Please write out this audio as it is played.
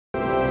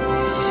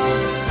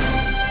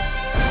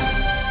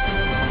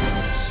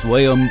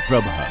Swayam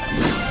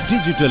Prabha.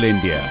 Digital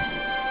India.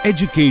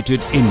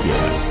 Educated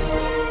India.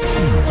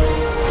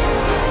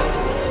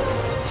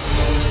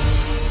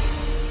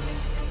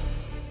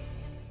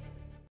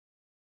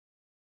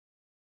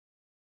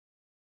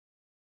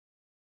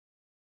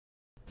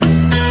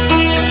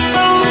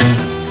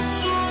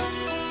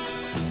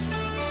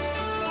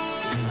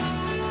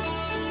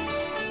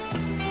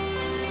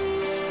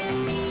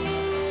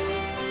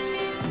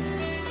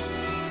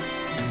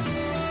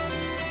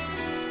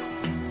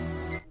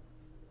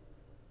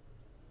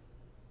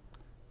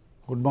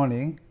 Good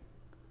morning.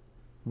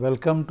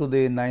 Welcome to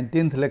the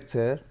 19th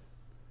lecture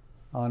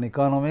on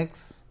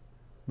economics,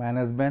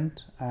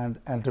 management and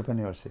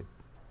entrepreneurship.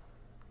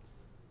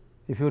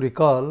 If you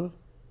recall,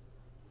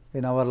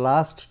 in our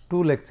last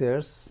two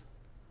lectures,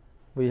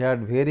 we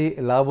had very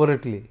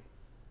elaborately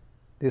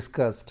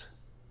discussed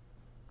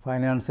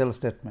financial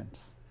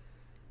statements.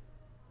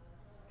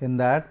 In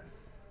that,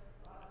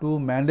 two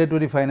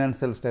mandatory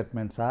financial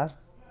statements are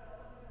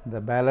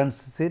the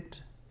balance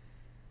sheet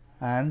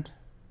and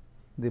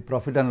the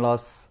profit and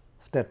loss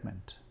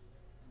statement.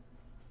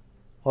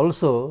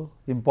 Also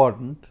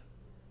important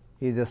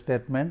is a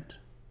statement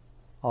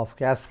of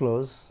cash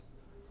flows,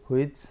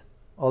 which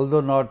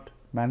although not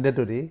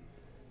mandatory,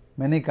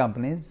 many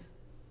companies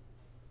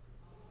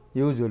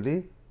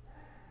usually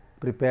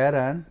prepare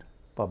and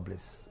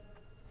publish.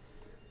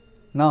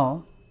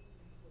 Now,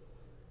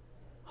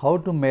 how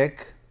to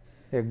make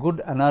a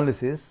good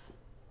analysis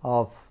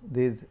of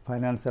these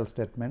financial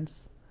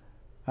statements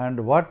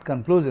and what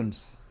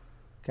conclusions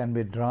can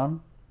be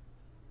drawn,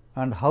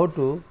 and how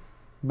to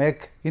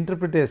make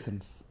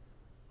interpretations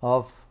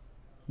of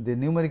the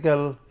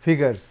numerical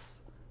figures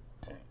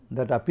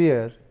that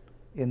appear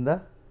in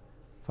the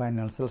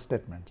financial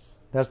statements.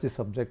 That is the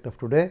subject of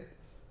today,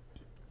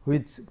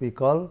 which we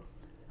call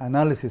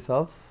analysis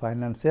of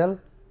financial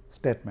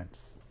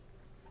statements.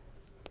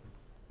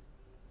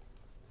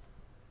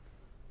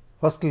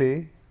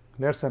 Firstly,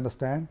 let us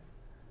understand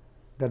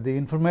that the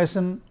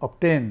information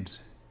obtained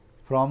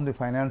from the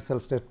financial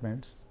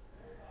statements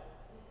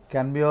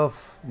can be of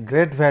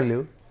great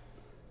value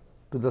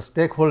to the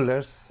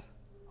stakeholders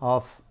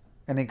of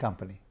any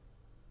company.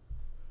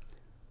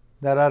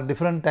 There are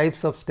different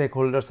types of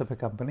stakeholders of a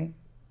company.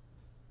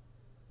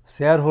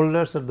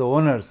 Shareholders or the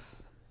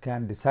owners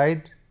can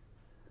decide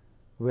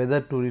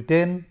whether to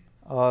retain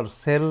or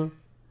sell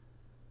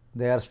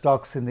their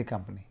stocks in the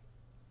company.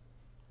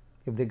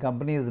 If the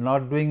company is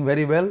not doing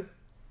very well,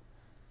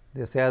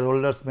 the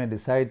shareholders may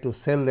decide to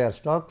sell their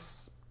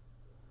stocks,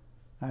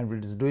 and if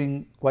it is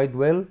doing quite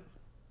well,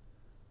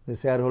 the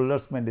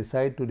shareholders may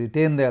decide to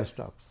retain their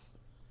stocks.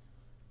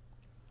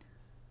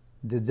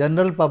 The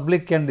general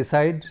public can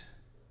decide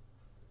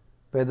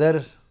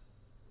whether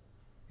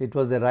it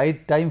was the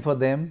right time for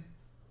them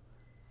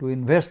to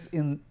invest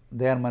in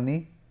their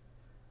money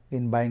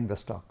in buying the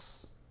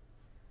stocks.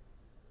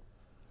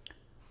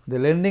 The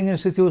lending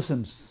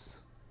institutions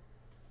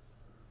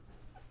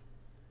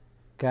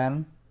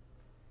can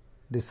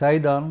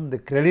decide on the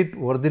credit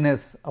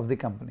worthiness of the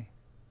company.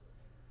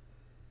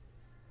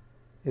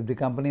 If the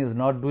company is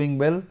not doing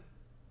well,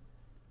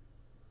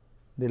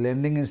 the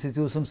lending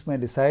institutions may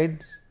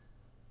decide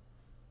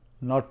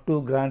not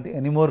to grant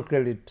any more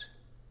credit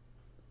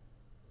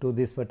to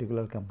this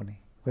particular company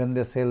when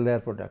they sell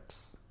their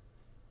products.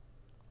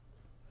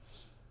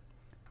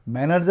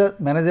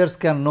 Managers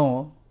can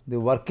know the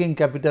working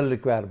capital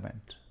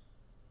requirement,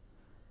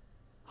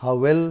 how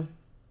well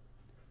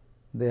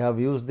they have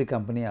used the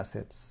company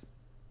assets.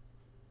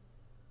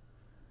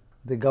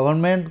 The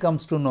government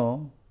comes to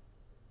know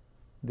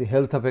the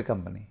health of a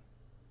company.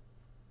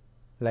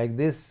 Like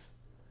this,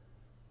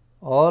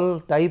 all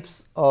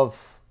types of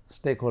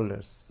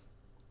stakeholders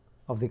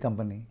of the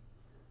company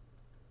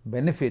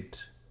benefit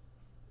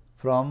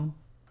from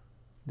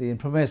the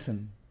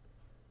information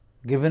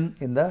given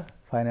in the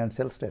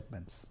financial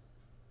statements.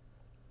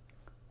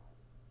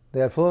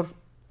 Therefore,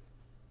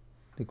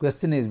 the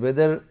question is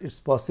whether it is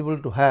possible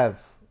to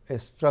have a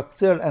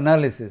structured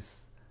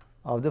analysis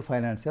of the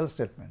financial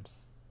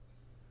statements.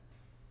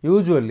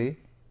 Usually,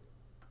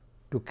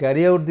 to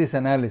carry out this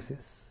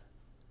analysis,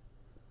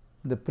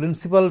 the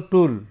principal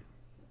tool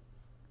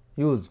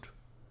used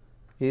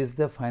is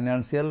the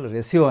financial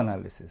ratio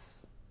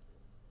analysis.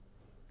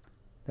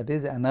 That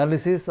is,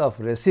 analysis of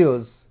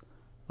ratios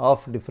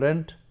of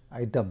different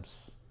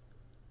items.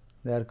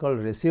 They are called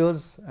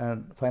ratios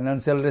and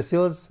financial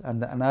ratios,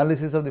 and the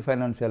analysis of the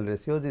financial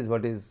ratios is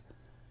what is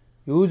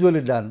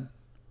usually done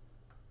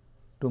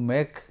to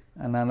make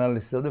an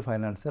analysis of the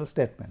financial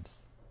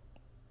statements.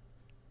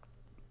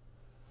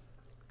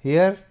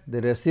 Here,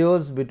 the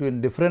ratios between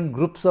different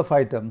groups of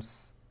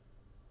items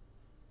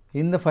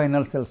in the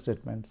financial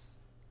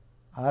statements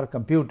are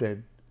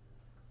computed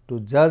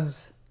to judge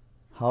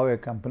how a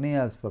company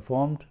has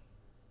performed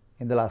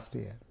in the last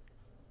year.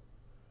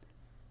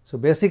 So,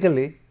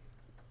 basically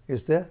it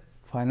is the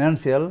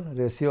financial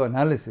ratio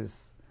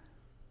analysis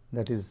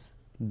that is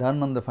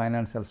done on the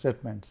financial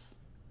statements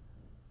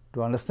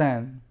to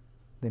understand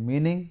the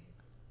meaning,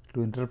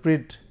 to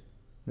interpret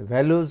the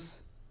values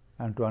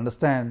and to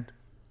understand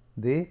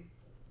the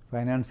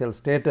financial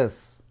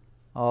status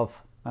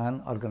of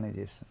an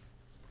organization.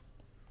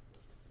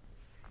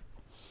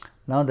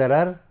 Now, there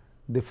are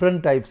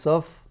different types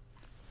of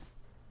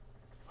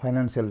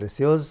financial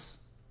ratios: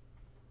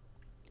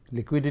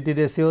 liquidity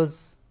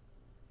ratios,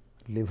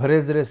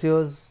 leverage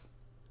ratios,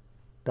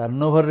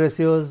 turnover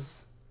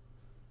ratios,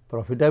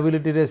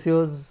 profitability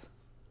ratios,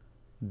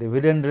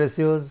 dividend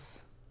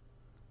ratios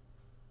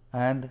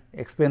and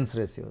expense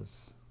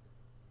ratios.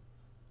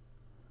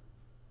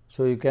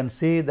 So, you can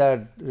see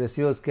that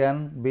ratios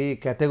can be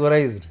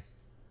categorized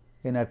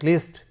in at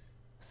least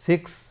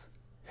 6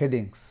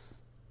 headings.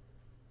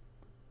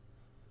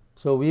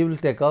 So, we will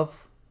take up,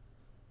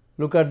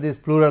 look at this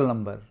plural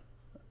number,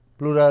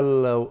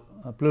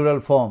 plural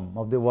form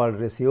of the word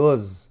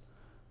ratios.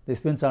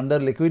 This means under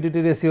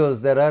liquidity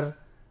ratios there are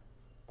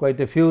quite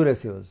a few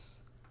ratios,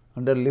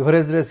 under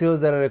leverage ratios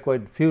there are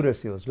quite few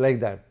ratios, like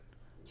that.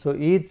 So,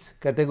 each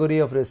category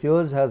of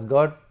ratios has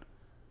got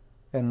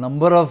a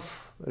number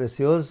of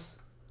ratios,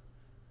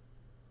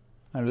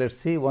 and let us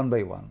see one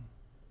by one.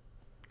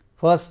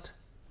 First,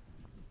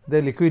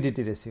 the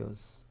liquidity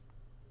ratios.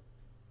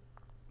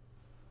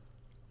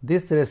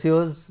 These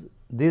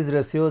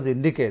ratios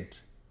indicate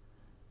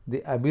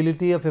the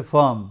ability of a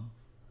firm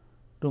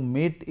to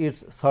meet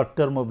its short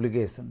term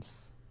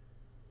obligations,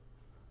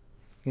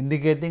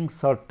 indicating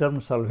short term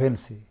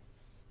solvency.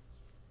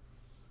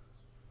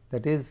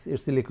 That is, it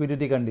is the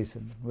liquidity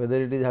condition,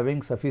 whether it is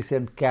having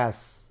sufficient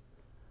cash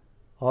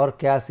or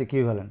cash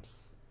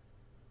equivalents.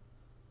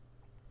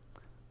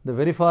 The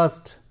very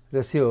first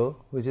ratio,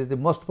 which is the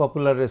most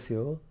popular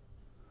ratio,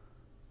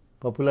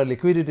 popular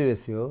liquidity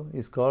ratio,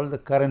 is called the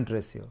current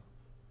ratio.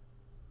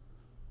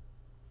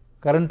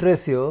 Current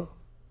ratio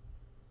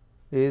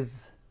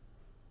is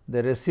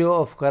the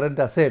ratio of current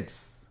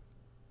assets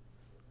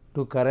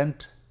to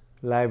current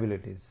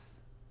liabilities.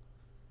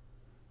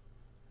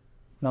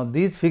 Now,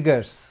 these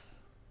figures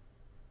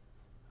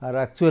are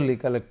actually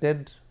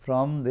collected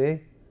from the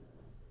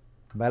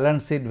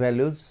balance sheet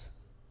values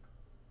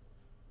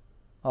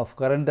of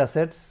current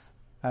assets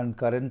and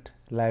current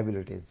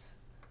liabilities.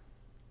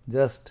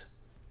 Just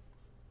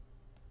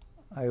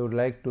I would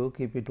like to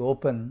keep it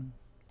open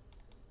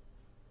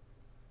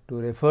to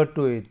refer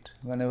to it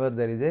whenever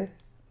there is a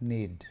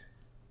need.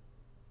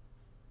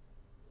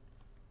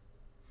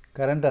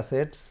 Current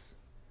assets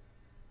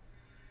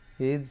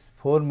is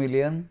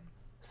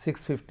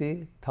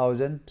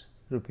 4,650,000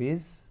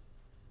 rupees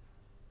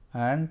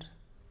and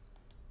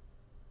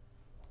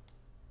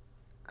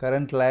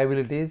current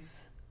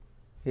liabilities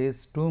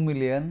is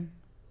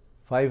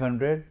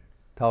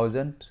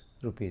 2,500,000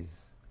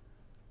 rupees.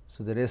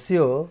 So, the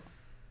ratio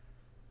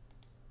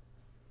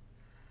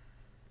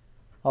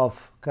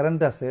of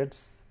current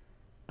assets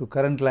to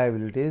current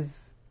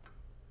liabilities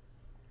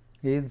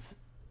is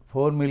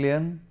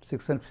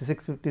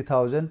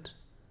 4,650,000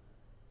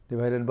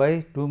 divided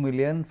by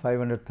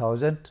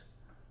 2,500,000,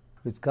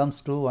 which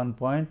comes to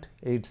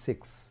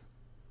 1.86.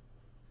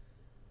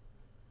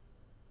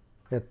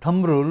 A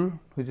thumb rule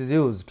which is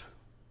used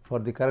for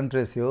the current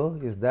ratio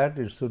is that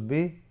it should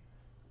be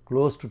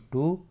close to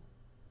 2.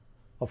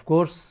 Of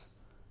course,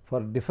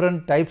 for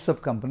different types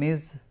of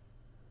companies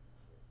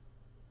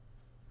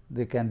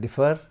they can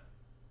differ.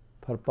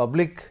 For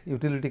public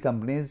utility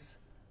companies,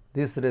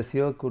 this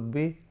ratio could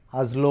be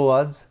as low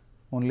as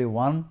only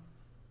 1,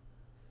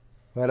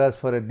 whereas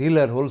for a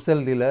dealer,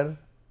 wholesale dealer,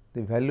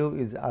 the value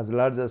is as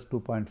large as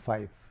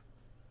 2.5.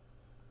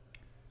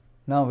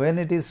 Now, when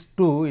it is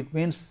 2, it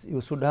means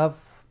you should have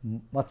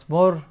much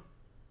more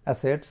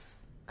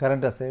assets,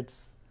 current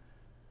assets,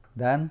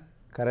 than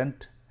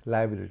current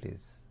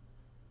liabilities.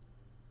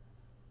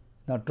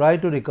 Now, try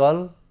to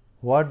recall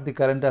what the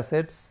current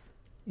assets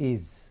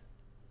is.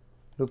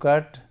 Look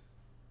at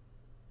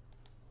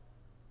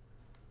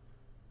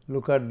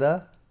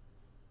the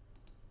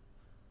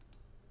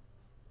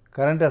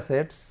current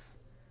assets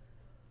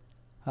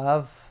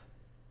have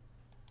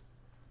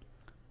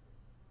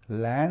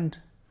land,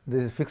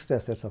 this is fixed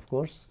assets of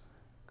course.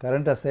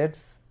 Current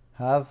assets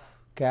have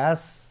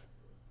cash,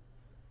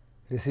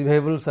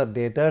 receivables or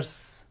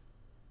debtors,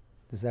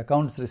 this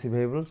accounts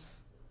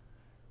receivables,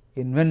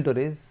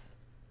 inventories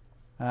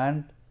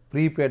and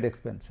prepaid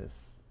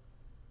expenses.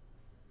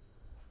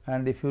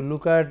 And if you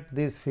look at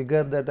this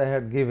figure that I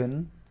had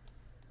given,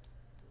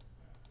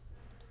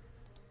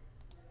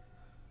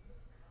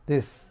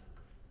 this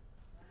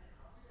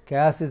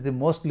cash is the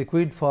most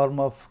liquid form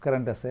of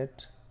current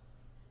asset,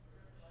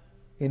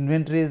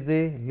 inventory is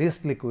the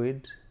least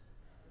liquid,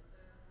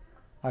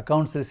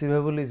 accounts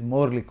receivable is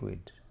more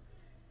liquid.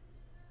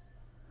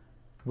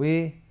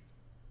 We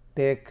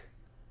take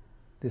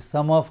the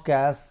sum of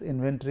cash,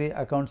 inventory,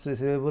 accounts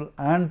receivable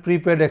and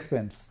prepaid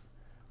expense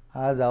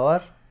as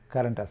our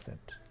current asset.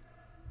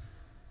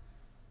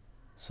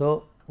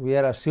 So, we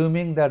are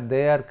assuming that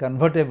they are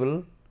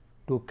convertible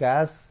to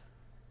cash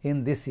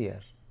in this year.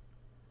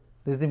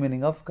 This is the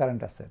meaning of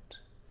current asset.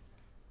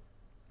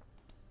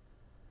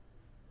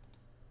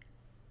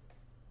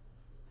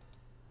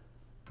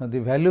 Now,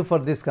 the value for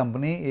this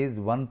company is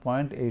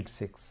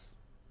 1.86.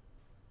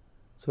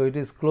 So, it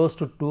is close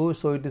to 2,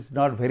 so it is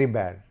not very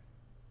bad.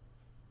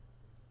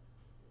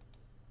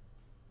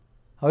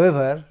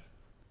 However,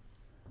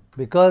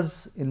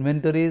 because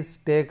inventories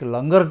take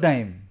longer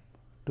time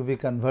to be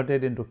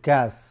converted into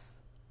cash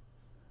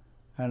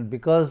and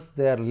because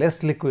they are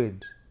less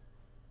liquid,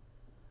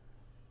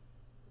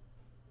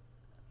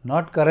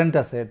 not current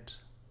asset,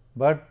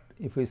 but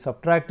if we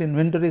subtract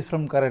inventories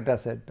from current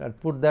asset and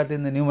put that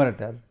in the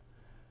numerator,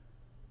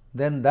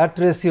 then that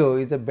ratio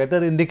is a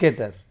better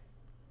indicator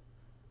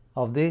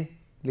of the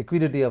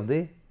liquidity of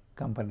the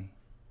company,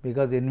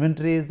 because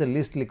inventory is the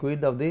least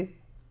liquid of the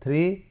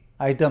 3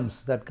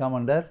 items that come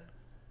under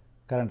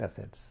current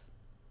assets.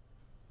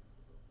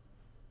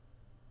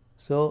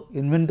 So,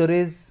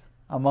 inventories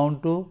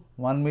amount to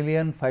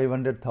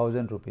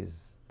 1,500,000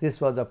 rupees. This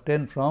was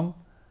obtained from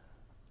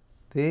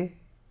the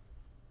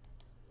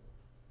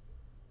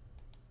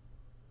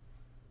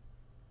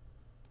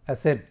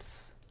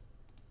assets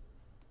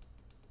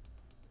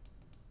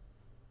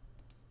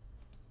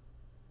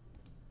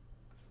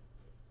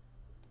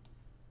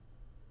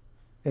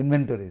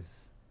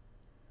inventories.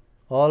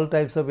 All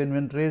types of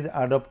inventories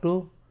add up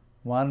to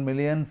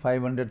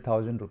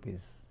 1,500,000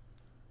 rupees.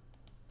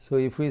 So,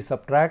 if we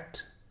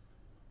subtract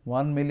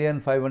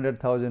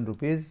 1,500,000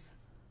 rupees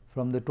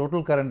from the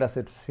total current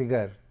assets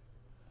figure,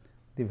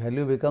 the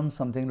value becomes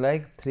something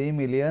like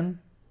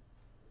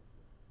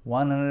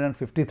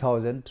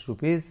 3,150,000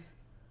 rupees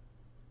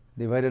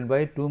divided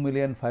by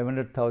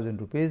 2,500,000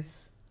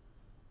 rupees,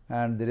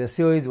 and the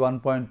ratio is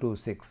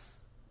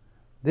 1.26.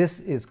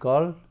 This is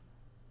called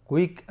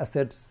quick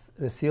assets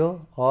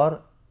ratio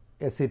or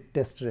acid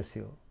test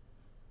ratio,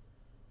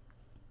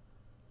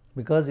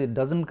 because it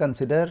does not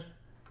consider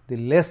the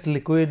less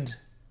liquid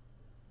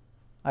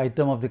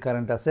item of the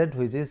current asset,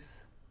 which is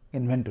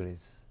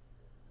inventories.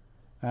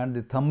 And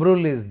the thumb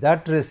rule is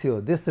that ratio,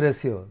 this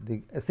ratio,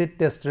 the acid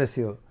test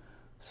ratio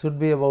should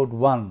be about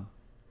 1.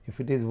 If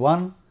it is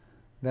 1,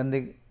 then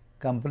the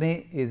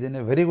company is in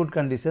a very good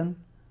condition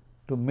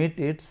to meet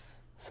its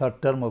short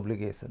term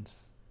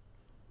obligations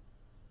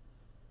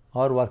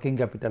or working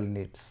capital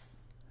needs.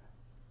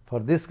 For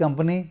this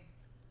company,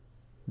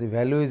 the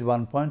value is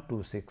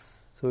 1.26.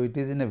 So, it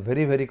is in a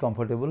very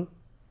comfortable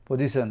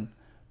position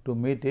to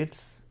meet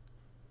its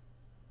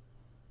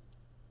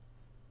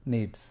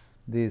needs,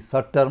 the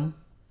short term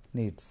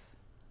needs.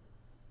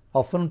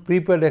 Often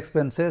prepaid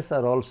expenses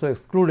are also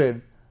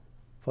excluded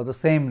for the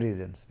same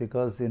reasons,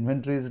 because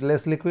inventory is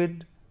less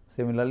liquid.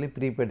 Similarly,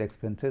 prepaid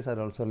expenses are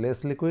also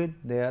less liquid.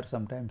 They are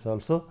sometimes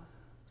also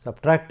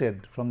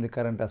subtracted from the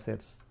current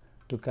assets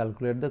to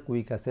calculate the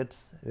quick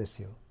assets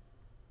ratio.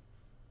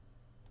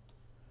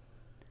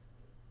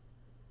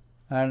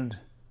 And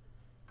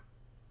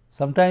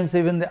sometimes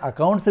even the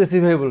accounts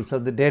receivables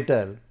of the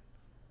debtor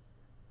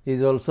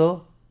is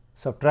also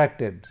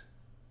subtracted.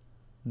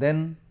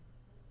 Then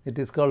it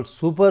is called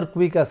super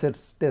quick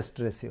assets test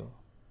ratio.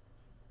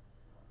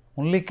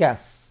 Only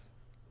cash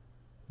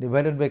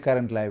divided by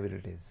current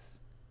liabilities.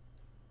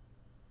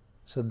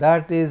 So,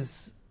 that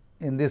is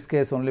in this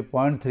case only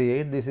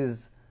 0.38.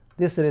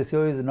 This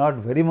ratio is not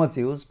very much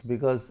used,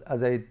 because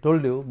as I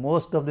told you,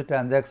 most of the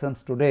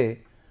transactions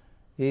today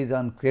is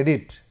on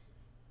credit,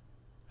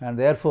 and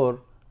therefore,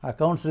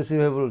 accounts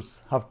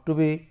receivables have to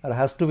be or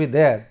has to be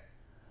there.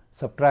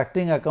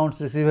 Subtracting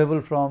accounts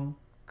receivable from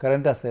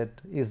current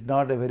asset is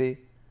not a very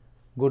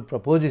good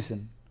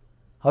proposition.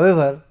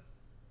 However,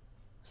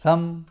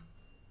 some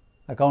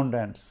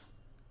accountants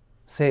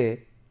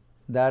say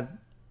that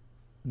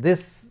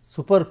this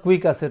super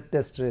quick asset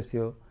test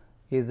ratio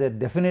is a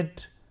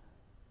definite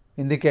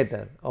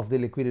indicator of the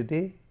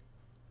liquidity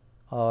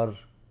or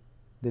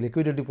the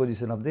liquidity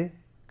position of the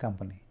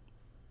company.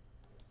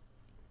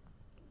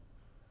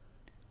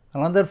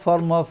 Another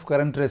form of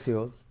current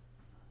ratios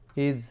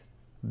is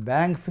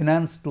bank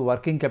finance to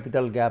working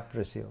capital gap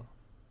ratio.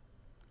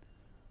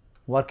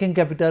 Working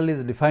capital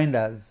is defined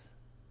as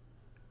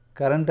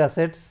current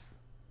assets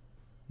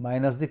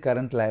minus the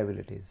current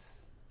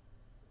liabilities,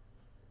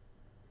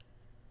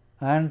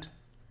 and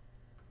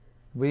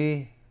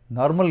we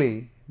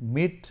normally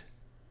meet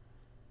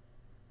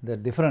the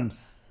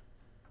difference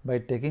by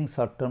taking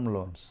short term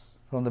loans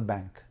from the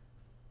bank.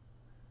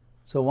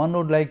 So, one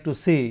would like to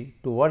see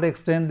to what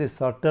extent the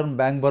short term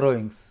bank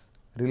borrowings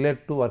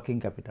relate to working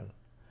capital.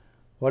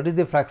 What is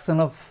the fraction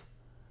of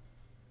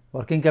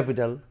working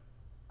capital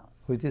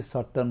which is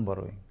short term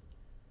borrowing?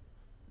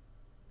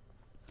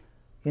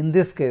 In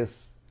this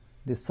case,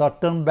 the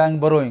short term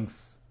bank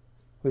borrowings,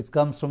 which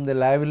comes from the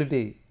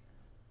liability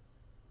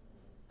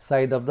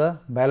side of the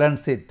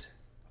balance sheet,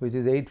 which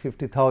is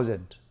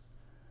 850,000,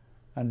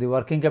 and the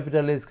working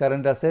capital is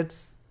current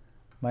assets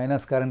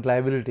minus current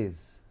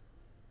liabilities,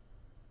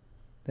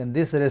 then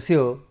this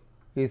ratio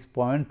is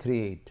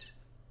 0.38.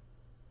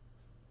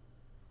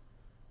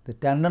 The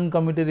tandem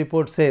committee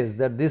report says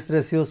that this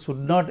ratio should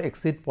not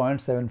exceed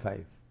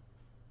 0.75.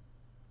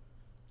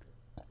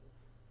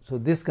 So,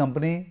 this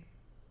company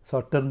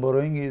short term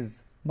borrowing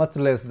is much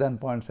less than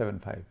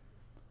 0.75,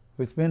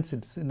 which means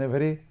it is in a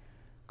very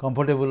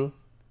comfortable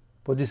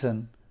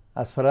position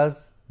as far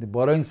as the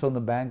borrowings from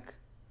the bank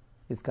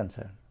is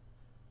concerned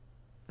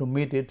to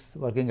meet its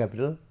working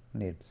capital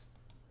needs.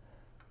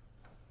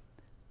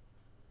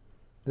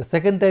 The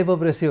second type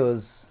of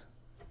ratios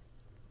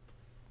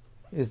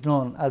is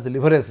known as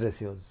leverage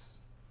ratios.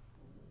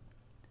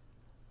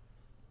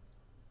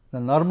 Now,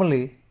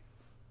 normally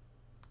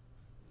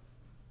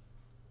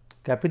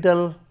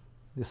capital,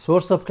 the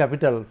source of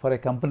capital for a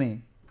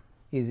company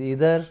is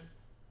either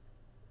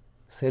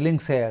selling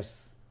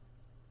shares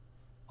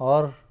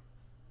or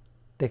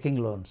taking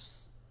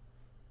loans.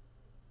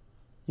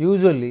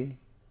 Usually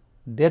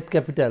debt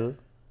capital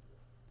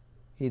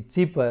is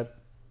cheaper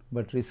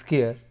but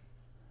riskier,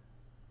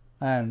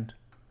 and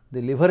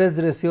the leverage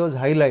ratios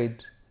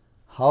highlight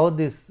how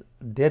this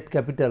debt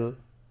capital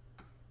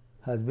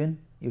has been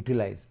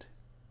utilized.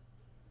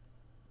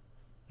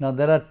 Now,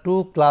 there are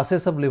two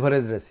classes of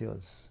leverage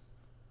ratios: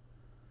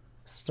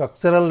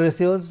 structural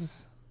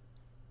ratios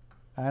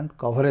and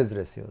coverage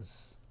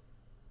ratios.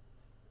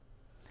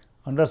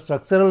 Under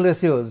structural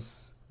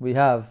ratios, we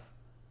have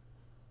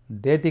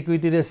debt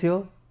equity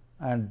ratio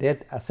and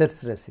debt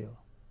assets ratio.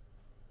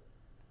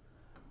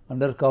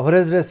 Under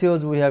coverage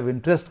ratios, we have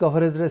interest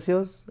coverage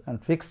ratios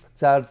and fixed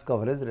charge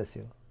coverage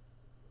ratio.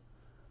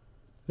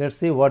 Let us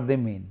see what they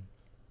mean.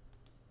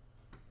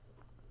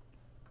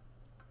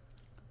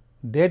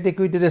 Debt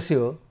equity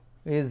ratio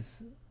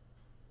is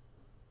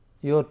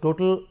your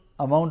total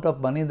amount of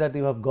money that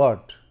you have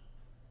got,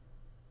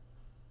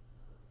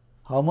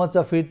 how much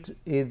of it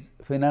is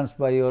financed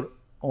by your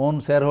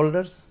own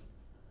shareholders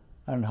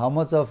and how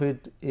much of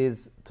it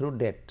is through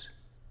debt.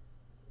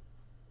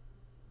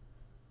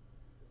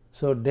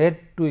 So,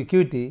 debt to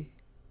equity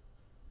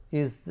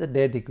is the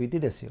debt equity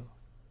ratio.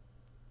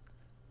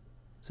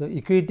 So,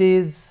 equity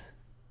is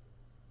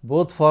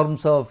both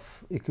forms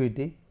of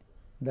equity,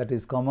 that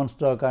is common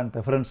stock and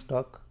preference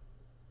stock,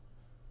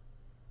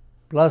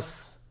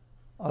 plus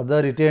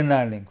other retained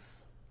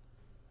earnings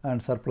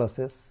and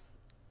surpluses.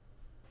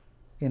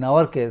 In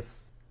our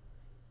case,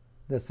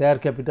 the share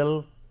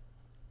capital,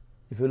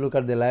 if you look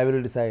at the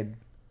liability side,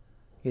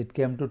 it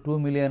came to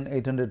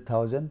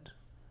 2,800,000,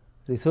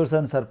 resource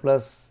and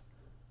surplus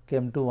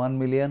came to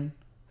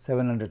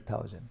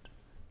 1,700,000.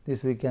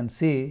 This we can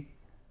see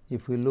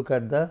if we look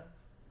at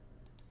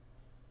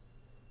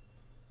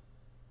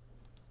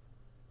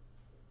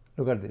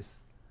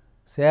this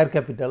share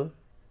capital,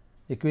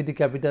 equity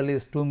capital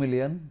is 2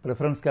 million,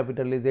 preference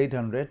capital is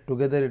 800,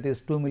 together it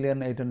is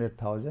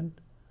 2,800,000,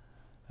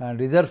 and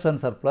reserves and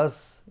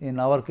surplus, in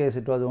our case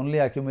it was only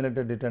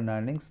accumulated retained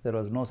earnings, there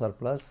was no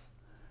surplus,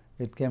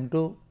 it came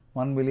to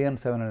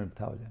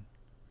 1,700,000.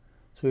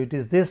 So, it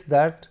is this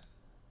that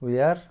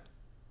we are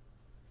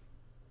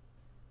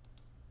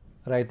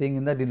writing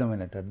in the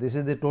denominator. This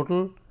is the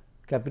total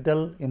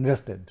capital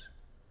invested,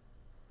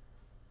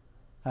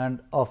 and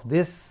of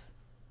this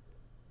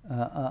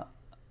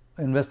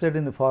invested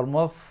in the form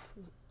of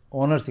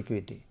owner's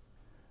equity.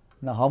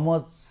 Now, how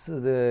much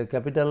the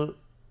capital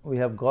we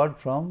have got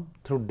from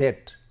through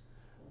debt?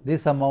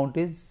 This amount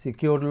is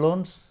secured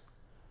loans,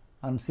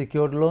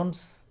 unsecured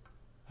loans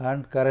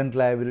and current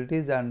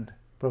liabilities and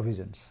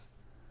provisions.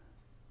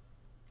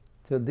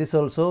 So, this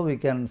also we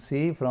can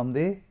see from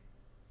the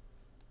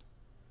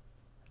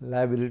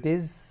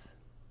liabilities,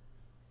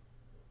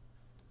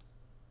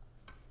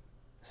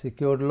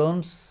 secured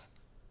loans,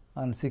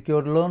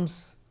 unsecured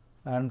loans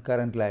and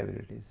current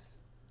liabilities.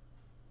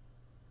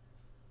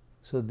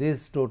 So,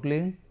 this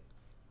totaling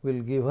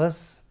will give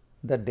us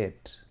the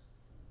debt.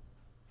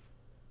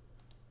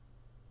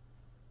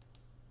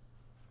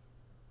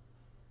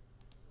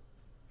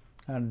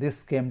 And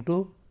this came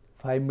to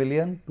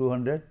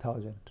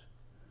 5,200,000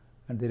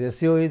 and the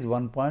ratio is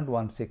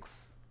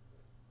 1.16.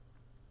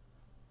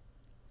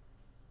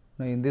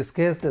 Now, in this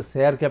case the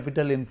share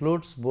capital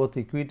includes both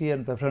equity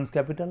and preference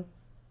capital,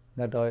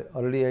 that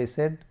already I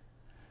said.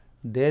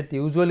 Debt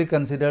usually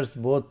considers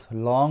both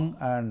long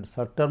and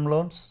short term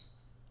loans.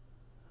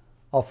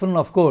 Often,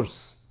 of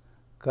course,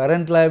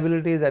 current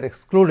liabilities are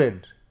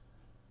excluded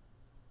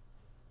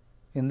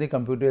in the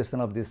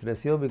computation of this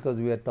ratio, because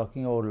we are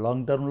talking about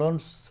long term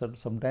loans, so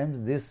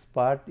sometimes this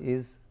part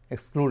is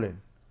excluded.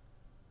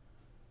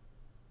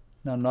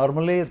 Now,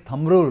 normally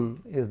thumb rule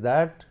is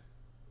that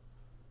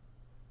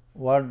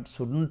one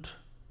shouldn't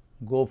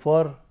go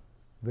for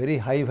very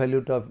high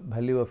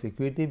value of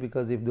equity,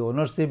 because if the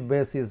ownership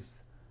base is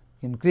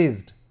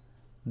increased,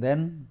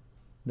 then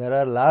there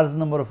are large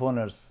number of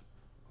owners,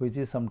 which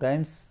is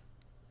sometimes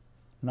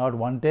not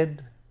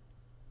wanted.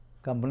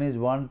 Companies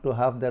want to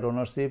have their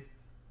ownership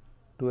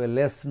to a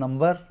less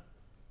number,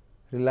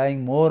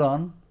 relying more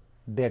on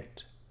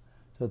debt.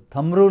 So,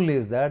 thumb rule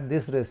is that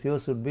this ratio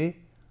should be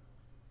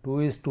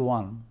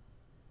 2:1,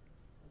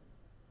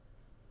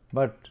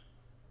 but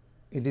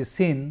it is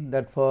seen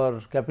that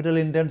for capital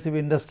intensive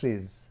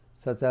industries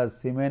such as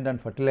cement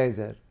and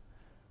fertilizer,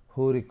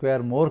 who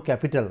require more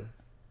capital,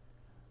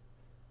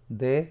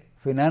 they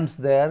finance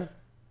their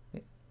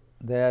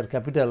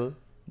capital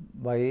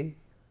by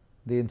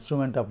the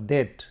instrument of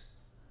debt.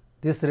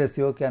 This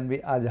ratio can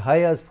be as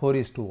high as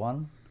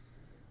 4:1.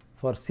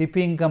 For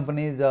shipping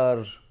companies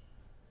or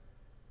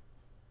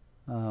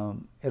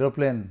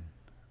aeroplane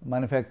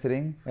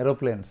manufacturing,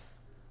 aeroplanes,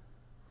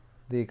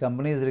 the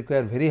companies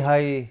require very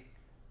high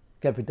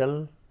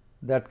capital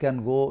that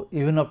can go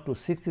even up to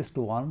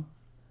 6:1,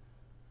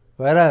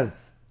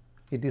 whereas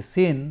it is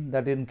seen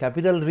that in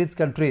capital rich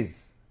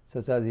countries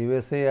such as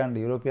USA and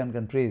European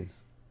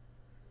countries,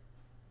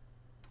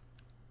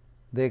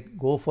 they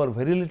go for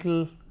very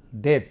little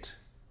debt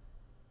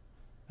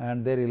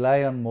and they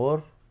rely on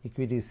more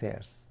equity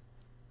shares.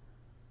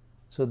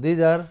 So, these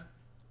are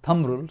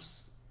thumb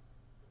rules,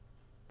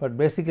 but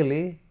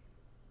basically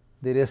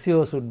the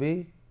ratio should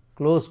be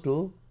close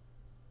to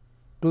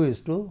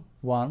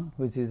 2:1,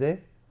 which is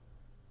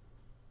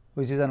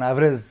an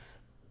average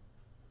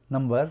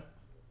number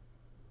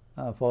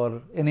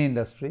for any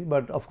industry,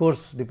 but of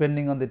course,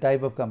 depending on the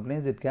type of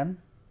companies it can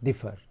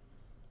differ.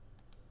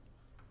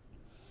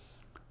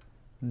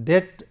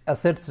 Debt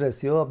assets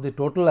ratio of the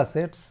total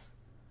assets,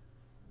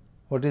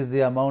 what is the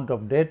amount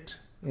of debt?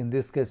 In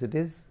this case it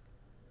is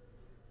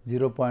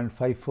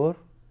 0.54.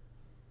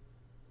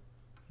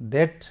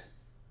 Debt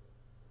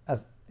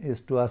is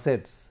to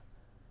assets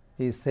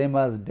is same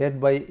as debt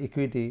by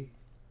equity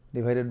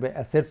divided by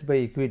assets by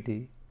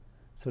equity.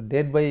 So,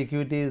 debt by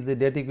equity is the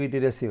debt equity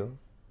ratio,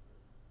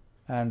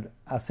 and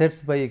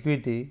assets by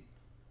equity,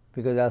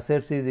 because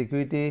assets is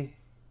equity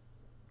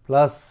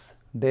plus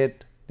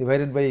debt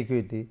divided by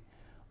equity,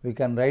 we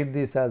can write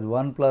this as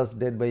 1 plus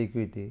debt by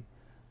equity.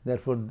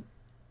 Therefore,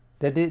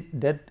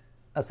 debt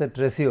asset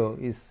ratio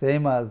is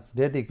same as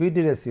debt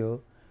equity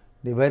ratio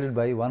divided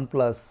by 1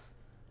 plus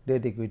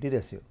debt equity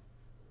ratio.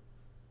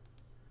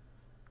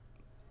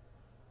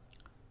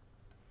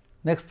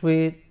 Next,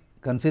 we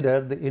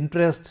consider the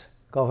interest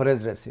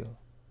coverage ratio.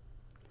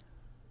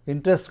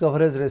 Interest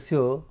coverage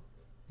ratio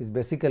is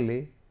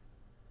basically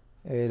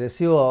a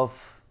ratio of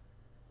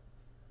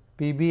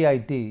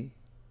PBIT,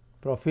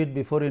 profit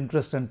before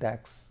interest and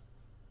tax,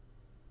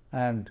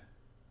 and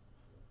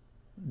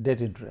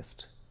debt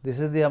interest. This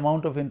is the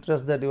amount of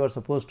interest that you are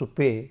supposed to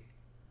pay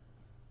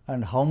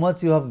and how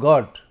much you have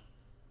got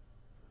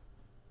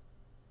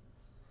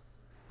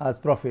as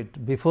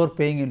profit before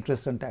paying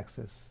interest and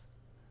taxes.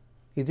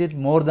 Is it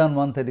more than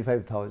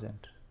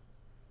 135,000?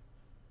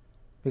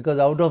 Because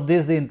out of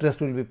this the interest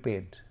will be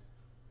paid.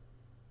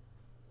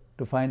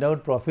 To find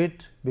out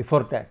profit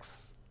before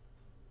tax,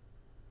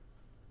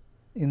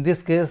 in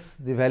this case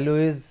the value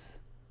is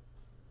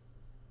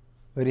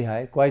very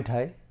high, quite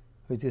high,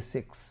 which is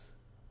 6.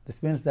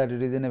 This means that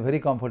it is in a very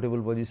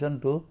comfortable position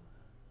to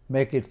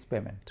make its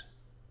payment.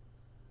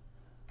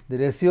 The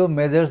ratio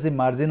measures the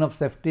margin of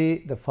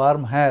safety the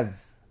firm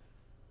has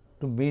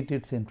to meet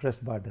its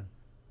interest burden.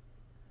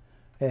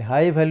 A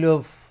high value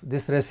of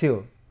this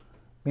ratio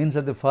means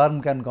that the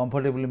firm can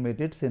comfortably meet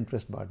its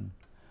interest burden.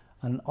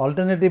 An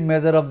alternative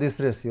measure of this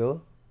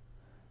ratio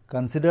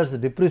considers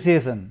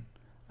depreciation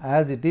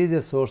as it is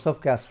a source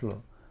of cash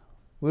flow.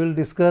 We will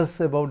discuss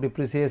about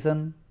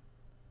depreciation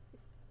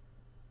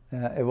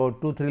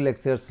about 2-3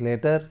 lectures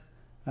later,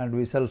 and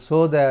we shall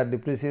show that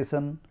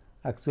depreciation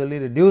actually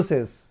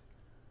reduces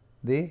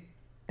the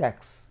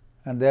tax,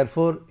 and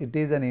therefore, it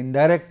is an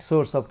indirect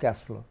source of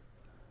cash flow,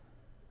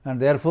 and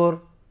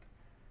therefore,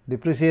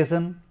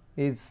 depreciation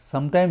is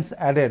sometimes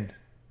added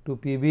to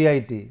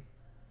PBIT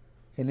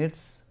in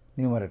its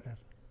numerator.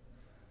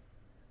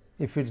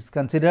 If it is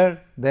considered,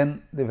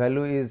 then the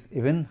value is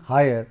even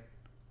higher,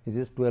 which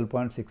is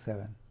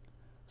 12.67.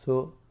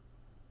 So,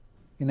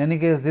 in any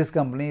case, this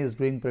company is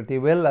doing pretty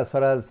well as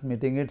far as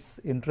meeting its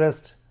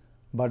interest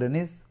burden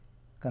is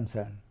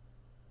concerned.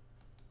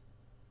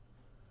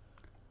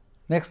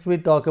 Next, we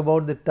talk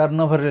about the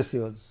turnover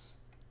ratios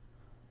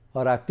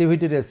or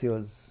activity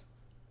ratios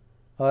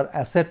or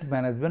asset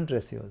management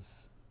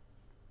ratios.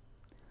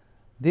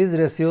 These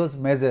ratios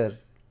measure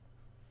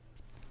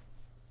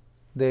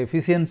the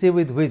efficiency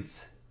with which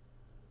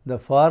the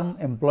firm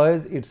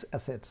employs its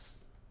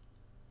assets.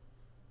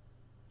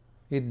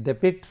 It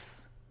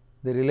depicts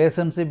the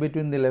relationship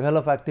between the level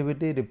of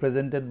activity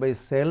represented by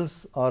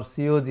sales or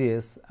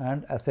COGS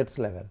and assets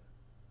level.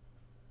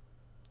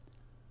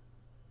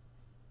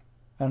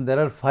 And there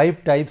are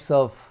 5 types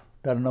of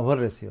turnover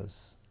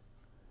ratios: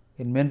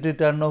 inventory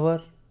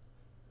turnover,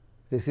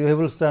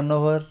 receivables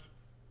turnover,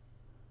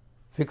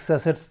 fixed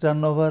assets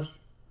turnover,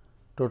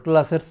 total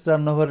assets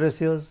turnover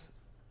ratios,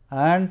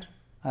 and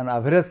an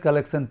average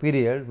collection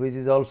period, which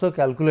is also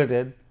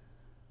calculated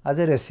as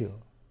a ratio,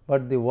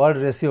 but the word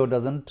ratio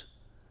does not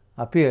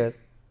appear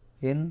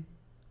in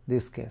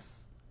this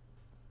case.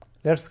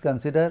 Let us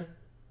consider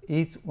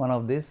each one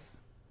of these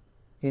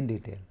in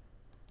detail.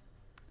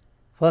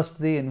 First,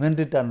 the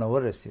inventory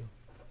turnover ratio.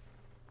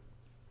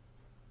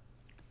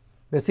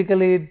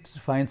 Basically, it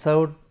finds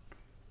out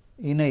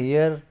in a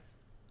year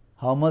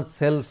how much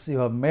sales you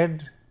have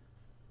made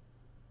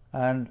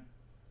and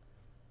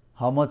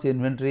how much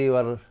inventory you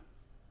are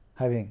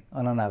having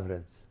on an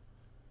average.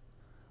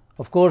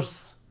 Of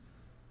course,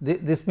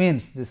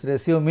 this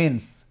ratio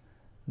means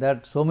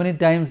that so many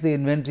times the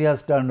inventory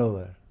has turned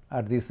over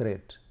at this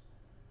rate.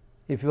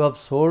 If you have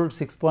sold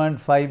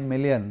 6.5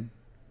 million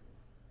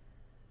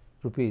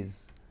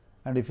rupees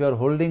and if you are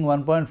holding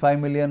 1.5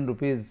 million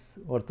rupees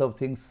worth of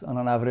things on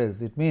an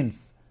average, it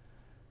means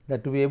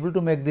that to be able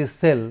to make this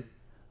sell,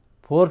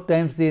 4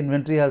 times the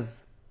inventory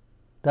has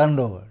turned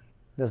over,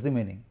 that is the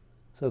meaning.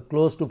 So,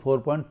 close to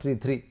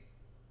 4.33.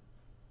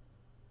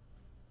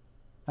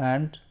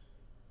 And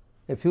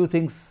a few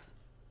things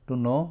to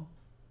know.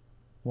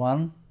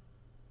 One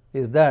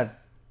is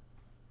that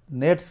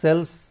net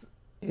sales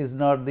is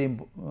not the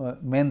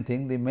main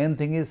thing, the main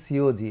thing is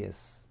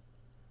COGS,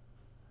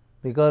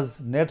 because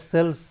net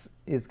sales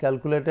is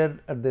calculated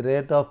at the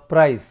rate of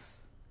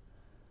price,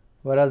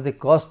 whereas the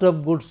cost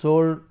of goods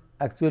sold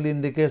actually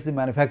indicates the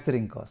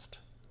manufacturing cost.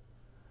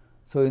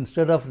 So,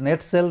 instead of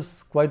net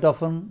sales, quite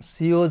often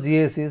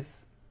COGS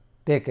is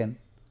taken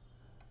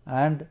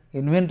and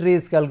inventory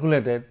is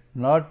calculated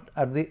not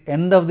at the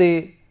end of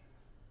the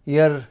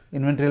year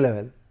inventory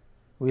level.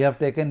 We have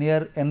taken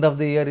here end of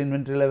the year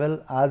inventory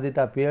level as it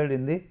appeared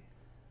in the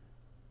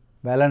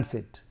balance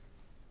sheet.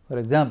 For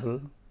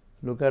example,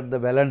 look at the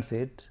balance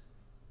sheet.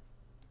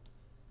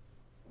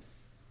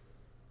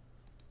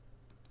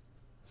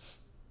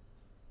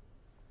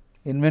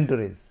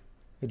 Inventories,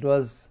 it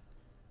was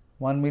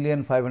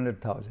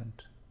 1,500,000,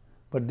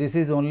 but this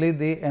is only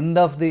the end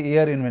of the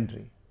year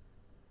inventory.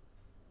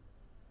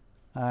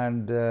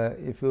 And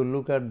if you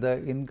look at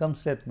the income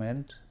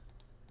statement,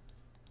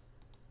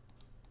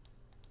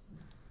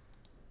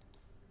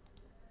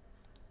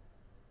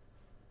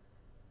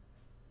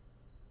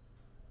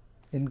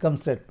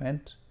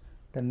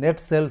 the net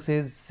sales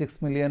is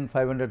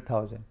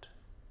 6,500,000,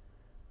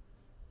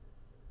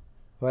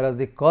 whereas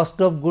the cost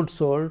of goods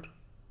sold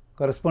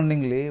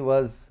correspondingly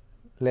was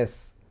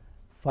less,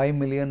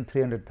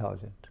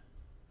 5,300,000.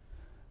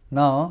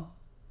 Now,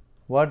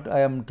 what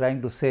I am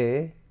trying to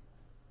say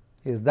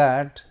is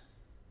that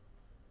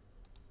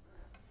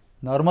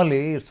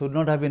normally it should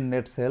not have been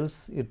net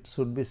sales, it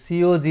should be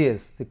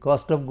COGS, the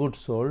cost of goods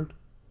sold,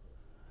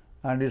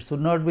 and it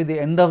should not be the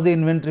end of the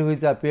inventory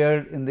which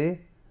appeared in the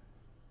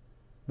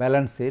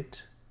balance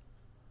sheet,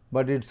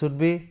 but it should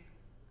be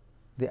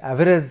the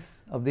average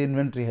of the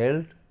inventory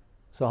held.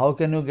 So, how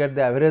can you get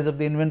the average of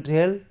the inventory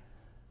held?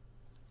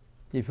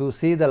 If you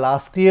see the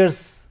last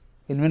year's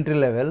inventory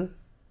level,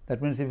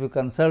 that means if you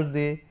consult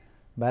the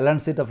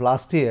balance sheet of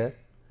last year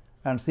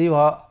and see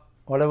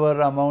whatever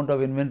amount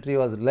of inventory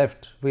was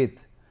left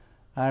with,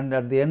 and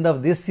at the end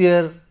of this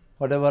year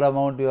whatever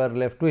amount you are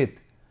left with,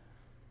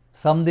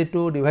 sum the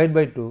two, divide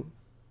by 2,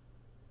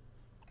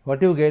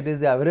 what you get is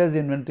the average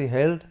inventory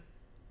held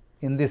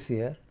in this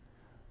year.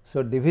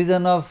 So,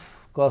 division of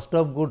cost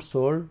of goods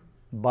sold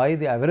by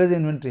the average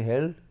inventory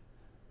held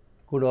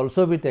could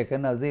also be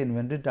taken as the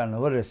inventory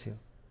turnover ratio.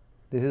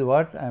 This is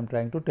what I am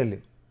trying to tell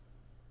you.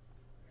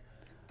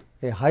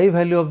 A high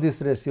value of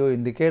this ratio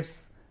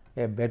indicates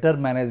a better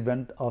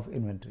management of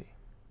inventory.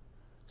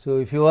 So,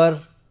 if you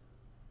are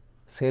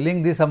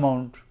selling this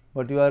amount,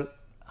 but you are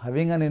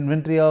having an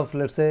inventory of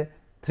let us say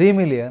 3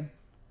 million,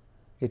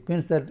 it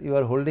means that you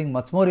are holding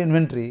much more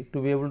inventory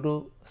to be able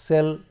to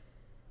sell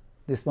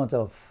this much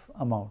of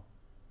amount.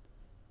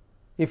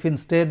 If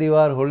instead you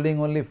are holding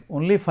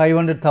only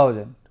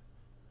 500,000,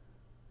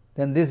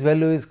 then this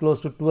value is close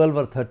to 12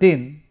 or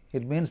 13,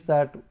 it means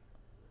that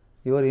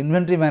your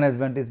inventory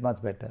management is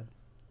much better,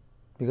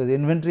 because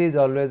inventory is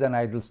always an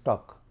idle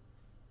stock.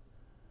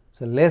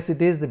 So, less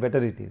it is, the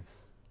better it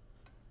is.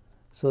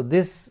 So,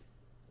 this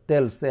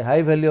tells the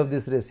high value of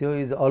this ratio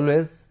is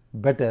always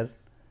better.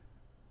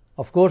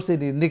 Of course,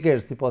 it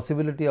indicates the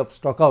possibility of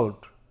stock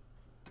out,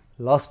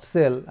 lost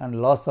sale and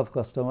loss of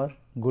customer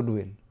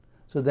goodwill.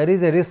 So, there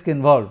is a risk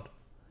involved,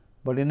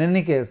 but in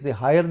any case the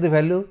higher the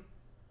value,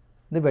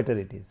 the better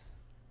it is.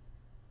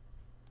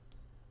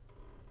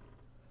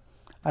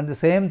 And the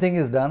same thing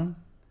is done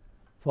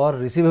for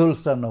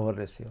receivables turnover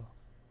ratio.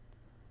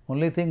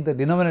 Only thing, the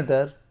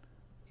denominator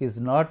is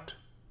not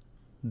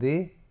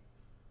the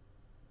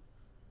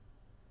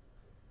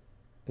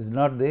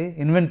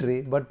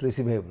inventory, but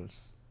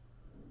receivables.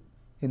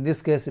 In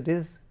this case it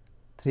is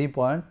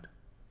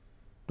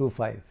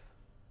 3.25,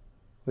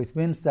 which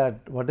means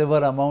that whatever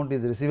amount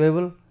is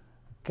receivable,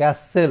 cash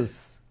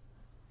sales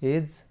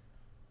is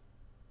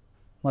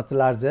much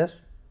larger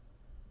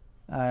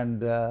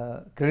and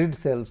credit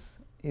sales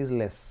is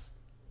less.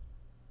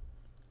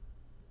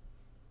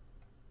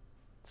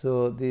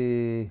 So,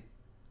 the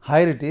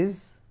higher it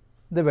is,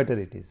 the better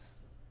it is.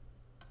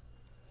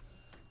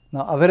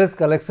 Now, average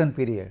collection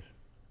period.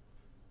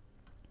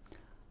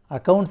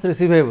 Accounts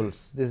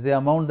receivables, this is the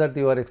amount that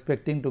you are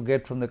expecting to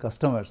get from the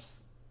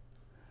customers,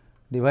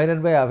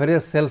 divided by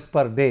average sales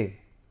per day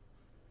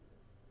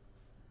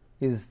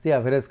is the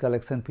average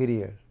collection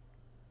period,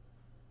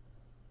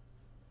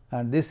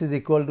 and this is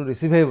equal to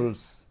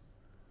receivables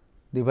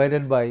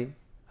divided by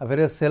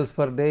average sales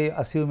per day,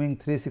 assuming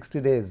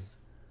 360 days.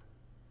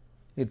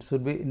 It will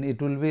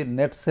be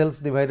net sales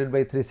divided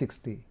by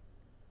 360.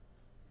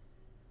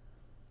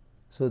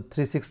 So,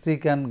 360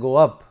 can go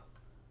up,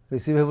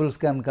 receivables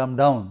can come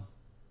down.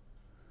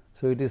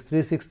 So, it is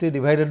 360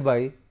 divided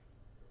by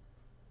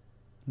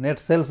net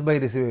sales by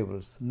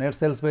receivables. Net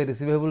sales by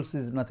receivables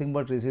is nothing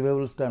but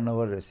receivables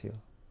turnover ratio.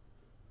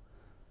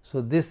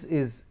 So, this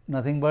is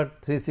nothing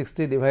but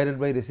 360 divided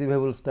by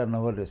receivables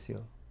turnover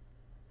ratio.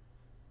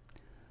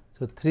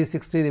 So,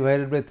 360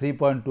 divided by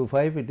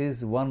 3.25, it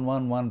is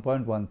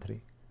 111.13.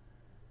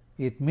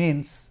 It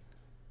means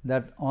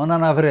that on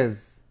an average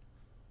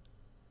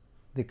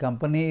the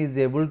company is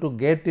able to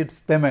get its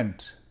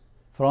payment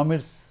from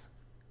its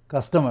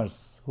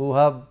customers who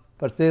have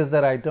purchased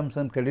their items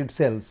on credit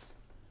sales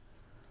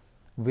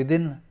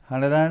within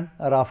 100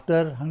 or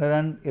after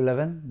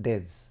 111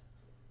 days.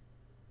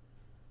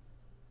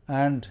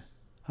 And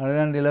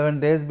 111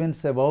 days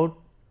means about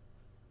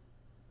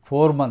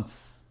 4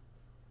 months,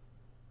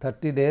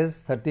 30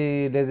 days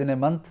in a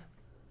month,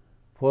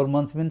 4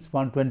 months means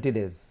 120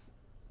 days.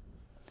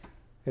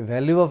 A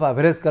value of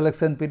average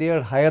collection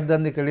period higher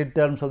than the credit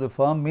terms of the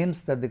firm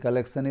means that the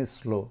collection is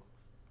slow.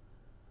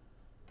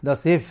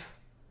 Thus, if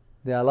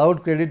the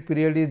allowed credit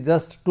period is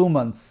just 2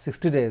 months,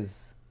 60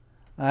 days,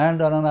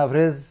 and on an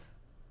average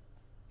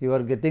you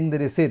are getting the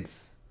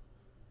receipts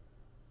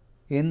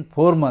in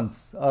 4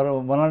 months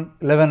or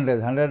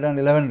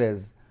 111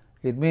 days,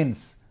 it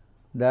means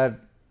that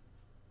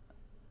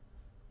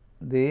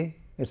it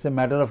is a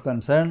matter of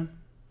concern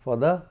for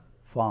the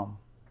firm.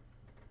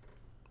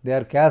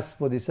 Their cash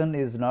position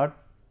is not,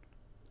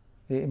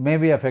 may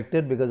be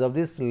affected because of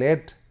this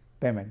late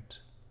payment.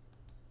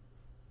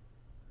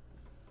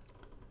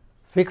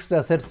 Fixed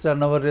assets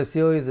turnover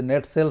ratio is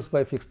net sales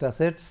by fixed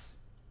assets.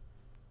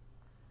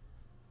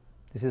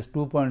 This is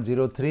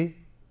 2.03.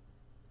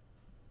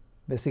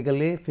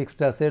 Basically,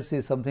 fixed assets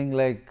is something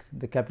like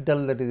the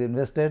capital that is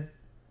invested,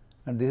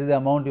 and this is the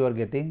amount you are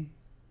getting.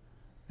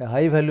 A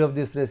high value of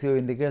this ratio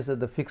indicates that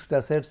the fixed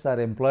assets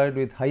are employed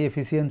with high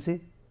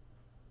efficiency.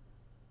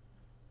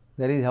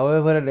 There is,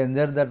 however, a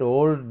danger that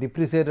old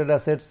depreciated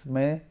assets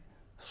may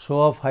show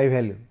off high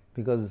value,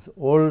 because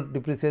old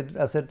depreciated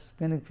assets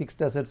meaning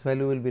fixed assets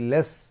value will be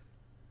less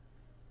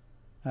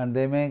and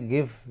they may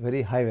give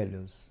very high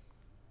values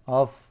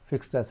of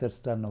fixed assets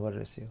turnover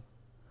ratio.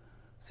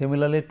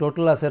 Similarly,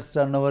 total assets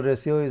turnover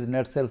ratio is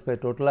net sales by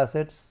total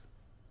assets,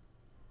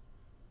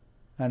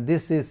 and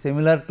this is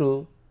similar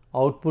to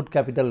output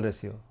capital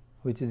ratio,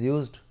 which is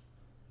used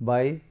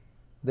by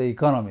the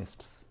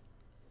economists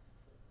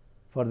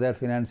for their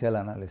financial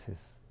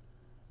analysis.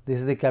 This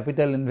is the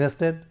capital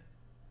invested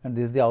and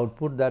this is the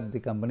output that the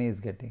company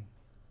is getting.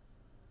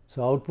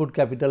 So, output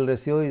capital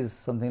ratio is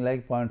something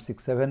like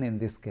 0.67 in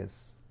this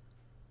case.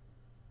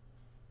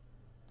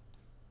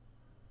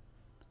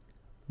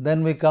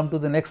 Then we come to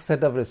the next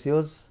set of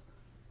ratios,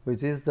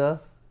 which is the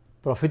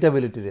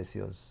profitability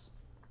ratios.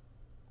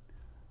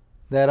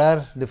 There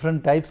are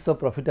different types of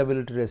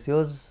profitability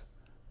ratios.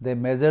 They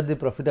measure the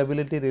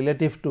profitability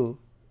relative to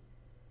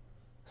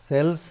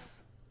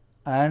sales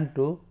and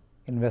to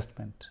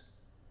investment.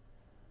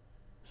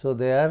 So,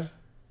 there are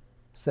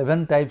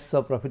 7 types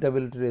of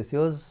profitability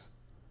ratios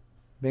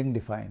being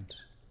defined.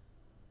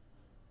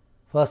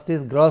 First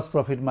is gross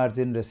profit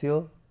margin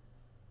ratio,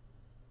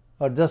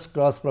 or just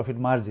gross profit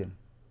margin.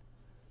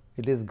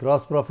 It is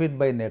gross profit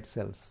by net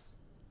sales.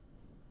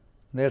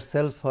 Net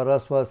sales for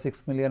us was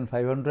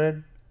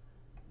 6,500,000,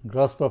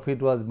 gross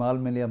profit was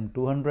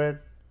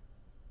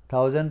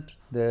 1,200,000.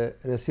 The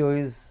ratio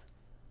is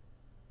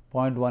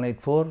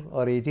 0.184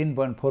 or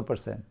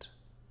 18.4%.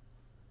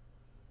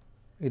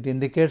 It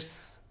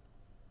indicates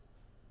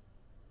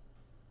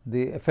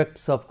the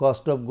effects of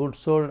cost of goods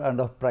sold and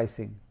of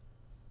pricing.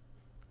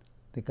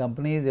 The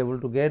company is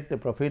able to get a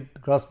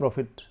gross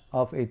profit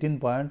of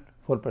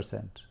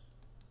 18.4%.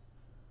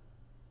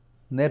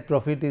 Net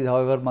profit is,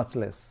 however, much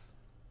less.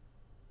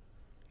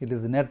 It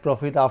is net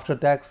profit after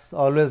tax,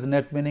 always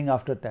net meaning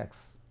after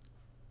tax,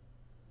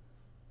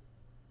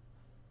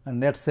 and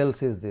net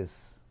sales is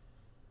this.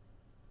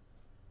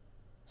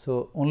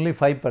 So, only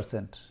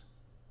 5%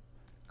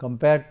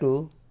 compared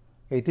to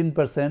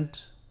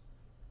 18%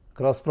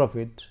 gross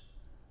profit,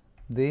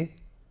 the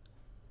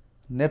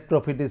net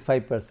profit is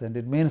 5%.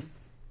 It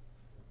means,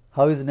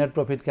 how is net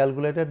profit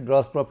calculated?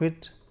 Gross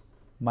profit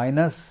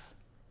minus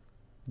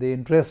the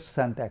interests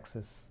and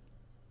taxes.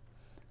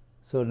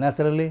 So,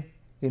 naturally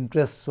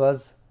interest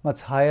was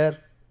much higher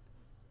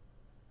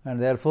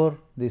and therefore,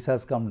 this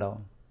has come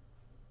down.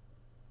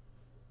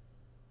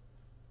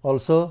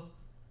 Also,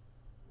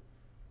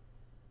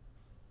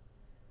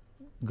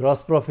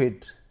 gross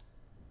profit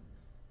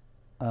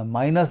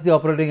minus the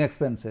operating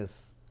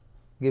expenses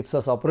gives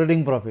us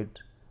operating profit,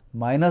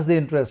 minus the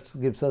interests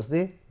gives us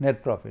the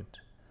net profit.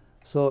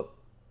 So,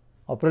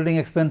 operating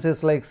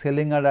expenses like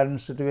selling and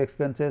administrative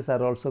expenses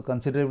are also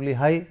considerably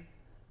high,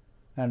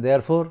 and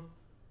therefore,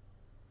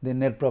 the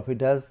net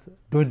profit has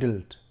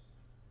dwindled.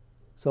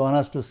 So, one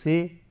has to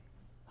see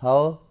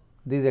how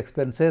these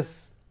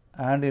expenses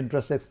and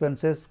interest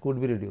expenses could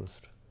be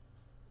reduced.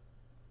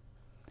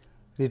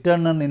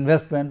 Return on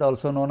investment,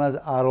 also known as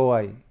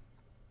ROI.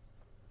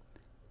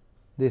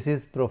 This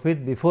is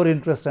profit before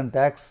interest and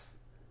tax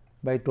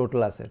by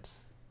total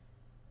assets.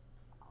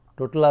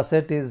 Total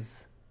asset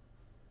is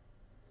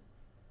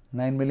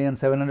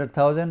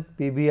 9,700,000,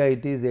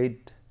 PBIT is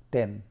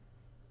 810.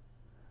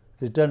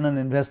 Return on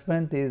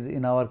investment is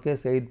in our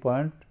case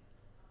 8.2%.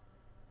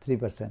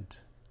 3%.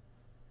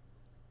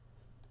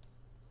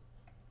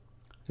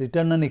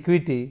 Return on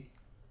equity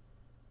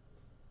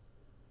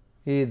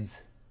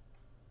is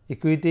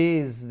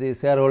the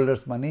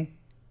shareholders' money.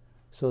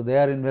 So,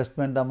 their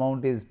investment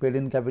amount is paid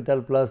in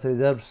capital plus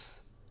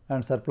reserves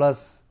and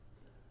surplus.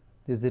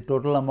 This is the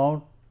total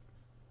amount,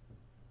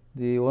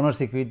 the owner's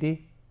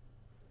equity,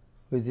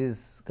 which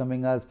is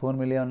coming as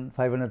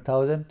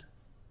 4,500,000,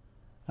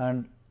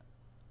 and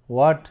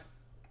what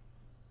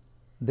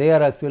they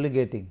are actually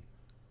getting,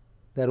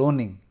 they are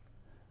owning.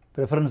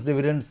 Preference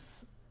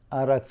dividends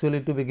are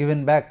actually to be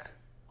given back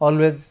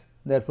always,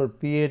 therefore,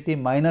 PAT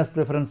minus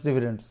preference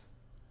dividends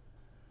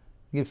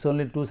gives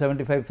only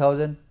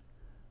 275,000.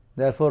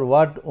 Therefore,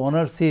 what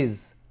owner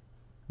sees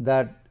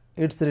that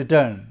its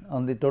return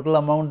on the total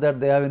amount that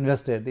they have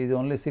invested is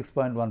only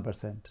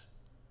 6.1%.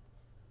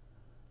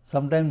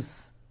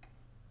 Sometimes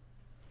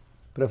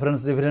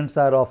preference dividends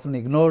are often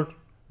ignored.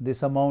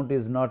 This amount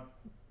is not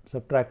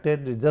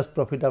subtracted, it is just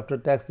profit after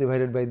tax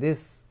divided by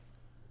this.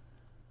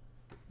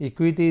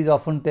 Equity is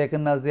often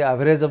taken as the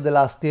average of the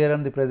last year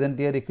and the present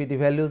year equity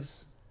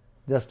values,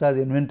 just as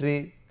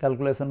inventory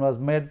calculation was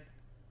made.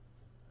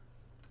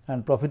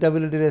 And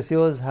profitability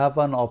ratios have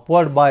an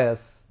upward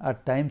bias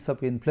at times of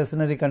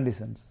inflationary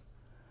conditions,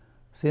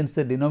 since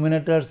the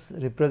denominators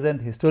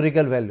represent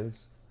historical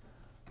values,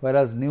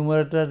 whereas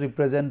numerator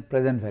represent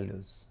present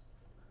values.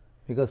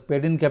 Because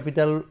paid in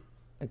capital,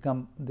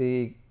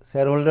 the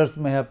shareholders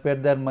may have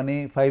paid their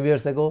money 5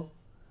 years ago,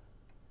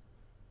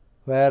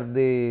 where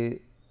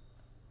the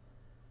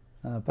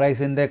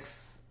price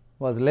index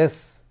was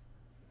less,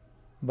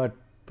 but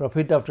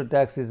profit after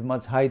tax is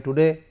much high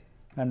today,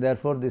 and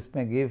therefore, this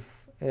may give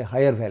a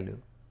higher value.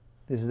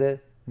 This is the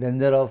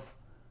danger of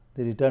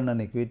the return on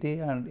equity,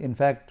 and in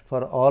fact,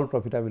 for all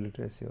profitability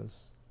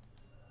ratios.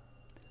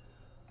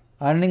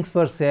 Earnings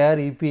per share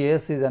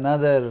EPS is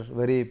another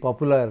very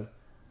popular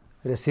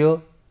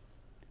ratio.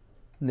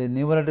 The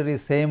numerator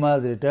is same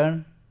as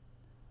return,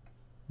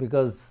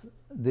 because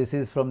this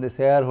is from the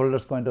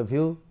shareholders' point of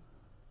view,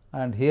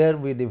 and here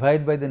we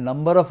divide by the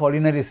number of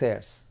ordinary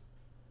shares.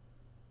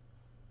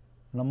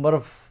 Number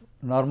of,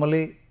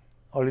 normally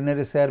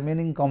ordinary share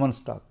meaning common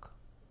stock,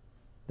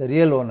 the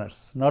real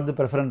owners, not the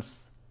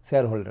preference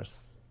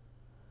shareholders.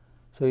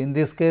 So, in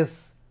this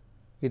case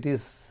it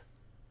is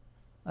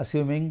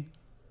assuming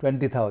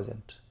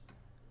 20,000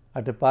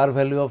 at a par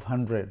value of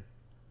 100,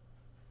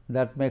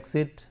 that makes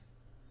it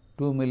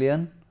 2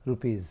 million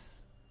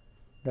rupees,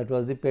 that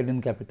was the paid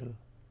in capital.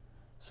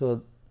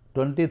 So,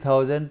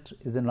 20,000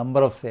 is the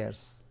number of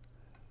shares.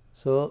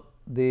 So,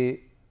 the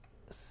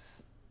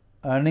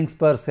earnings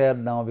per share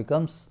now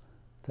becomes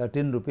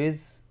 13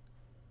 rupees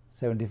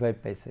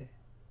 75 paise.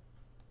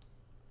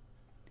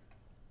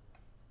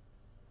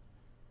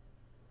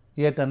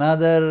 Yet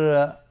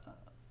another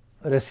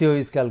ratio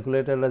is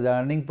calculated as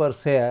earning per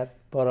share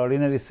per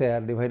ordinary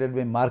share divided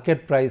by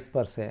market price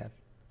per share,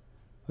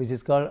 which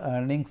is called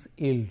earnings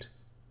yield.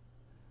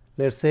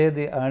 Let us say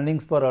the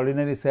earnings per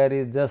ordinary share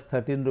is just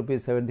 13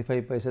 rupees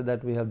 75 paise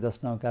that we have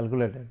just now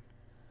calculated,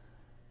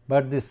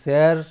 but the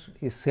share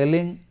is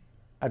selling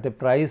at a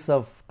price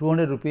of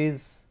 200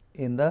 rupees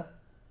in the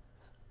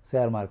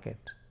share market.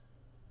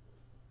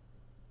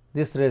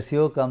 This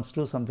ratio comes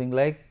to something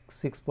like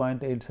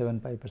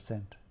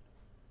 6.875%.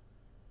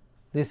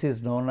 This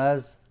is known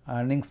as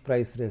earnings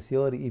price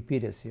ratio or EP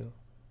ratio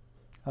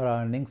or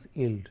earnings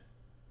yield.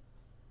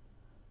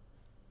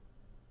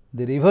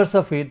 The reverse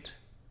of it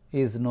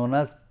is known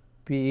as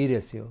PE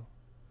ratio,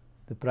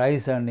 the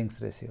price earnings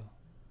ratio,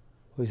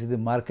 which is the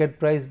market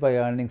price by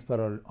earnings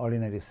per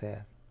ordinary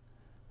share,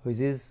 which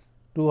is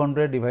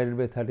 200 divided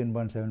by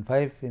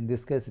 13.75. In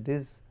this case it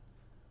is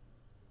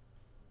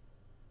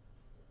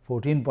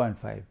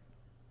 14.5, it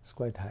is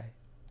quite high.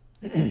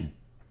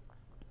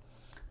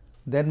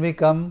 Then we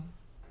come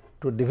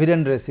to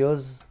dividend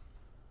ratios.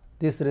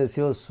 This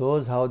ratio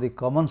shows how the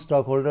common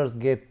stockholders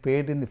get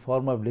paid in the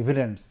form of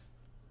dividends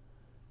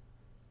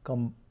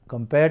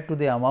compared to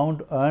the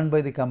amount earned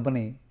by the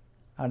company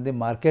and the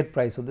market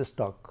price of the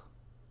stock.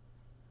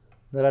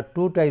 There are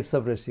two types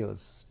of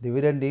ratios,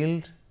 dividend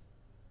yield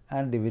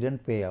and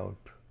dividend payout.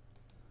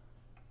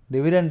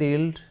 Dividend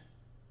yield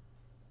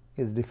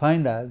is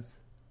defined as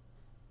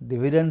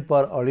dividend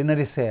per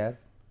ordinary share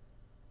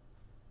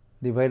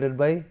divided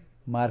by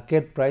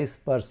market price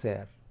per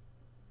share.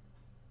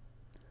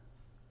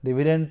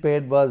 Dividend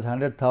paid was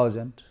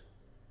 100,000,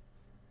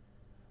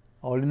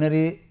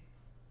 ordinary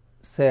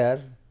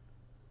share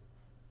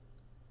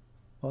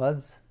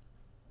was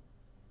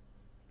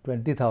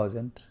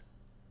 20,000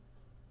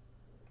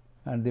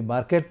 and the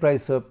market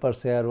price per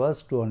share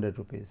was 200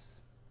 rupees.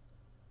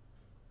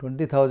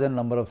 20,000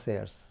 number of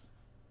shares,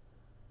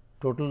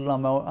 total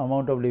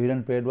amount of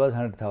dividend paid was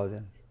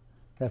 100,000.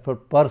 Therefore,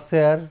 per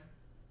share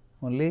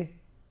only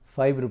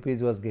 5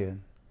 rupees was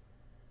given.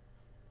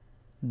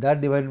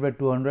 That divided by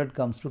 200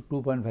 comes to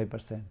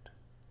 2.5%.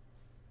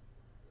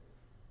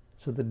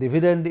 So, the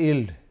dividend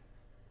yield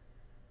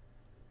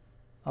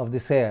of the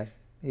share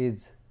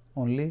is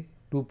only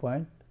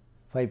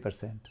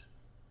 2.5%.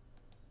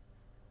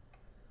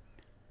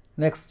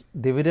 Next,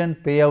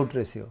 dividend payout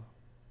ratio.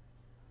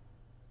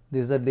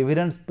 This is the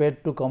dividends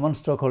paid to common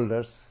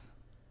stockholders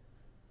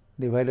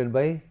divided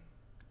by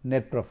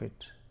net profit.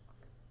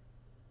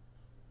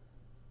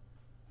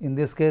 In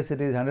this case,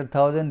 it is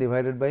 100,000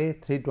 divided by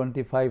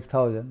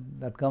 325,000,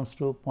 that comes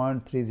to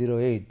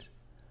 0.308,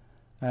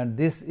 and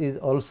this is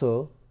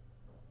also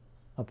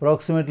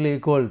approximately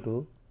equal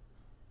to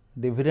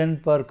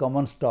dividend per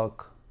common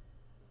stock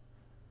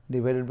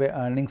divided by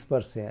earnings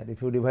per share.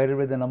 If you divide it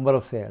by the number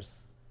of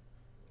shares,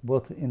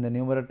 both in the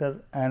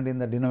numerator and in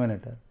the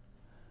denominator.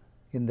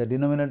 In the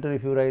denominator,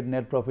 if you write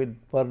net profit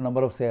per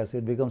number of shares,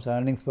 it becomes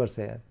earnings per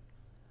share,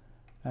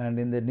 and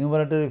in the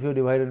numerator, if you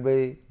divide it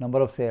by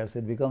number of shares,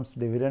 it becomes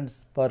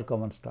dividends per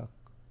common stock.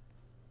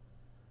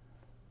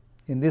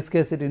 In this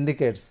case, it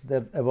indicates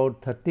that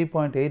about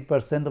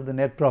 30.8% of the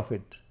net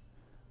profit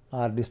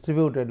are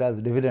distributed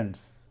as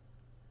dividends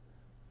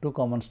to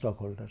common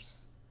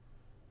stockholders.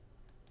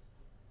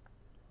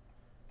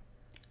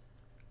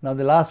 Now,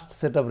 the last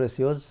set of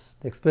ratios,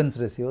 the expense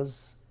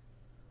ratios,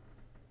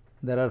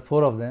 there are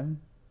 4 of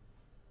them: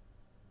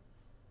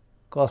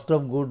 cost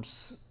of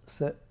goods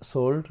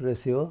sold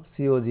ratio,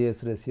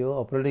 COGS ratio,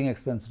 operating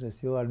expense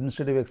ratio,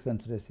 administrative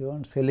expense ratio,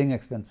 and selling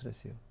expense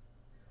ratio.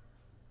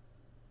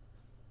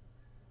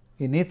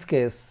 In each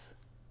case,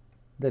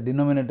 the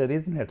denominator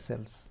is net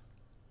sales.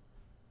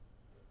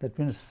 That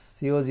means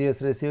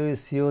COGS ratio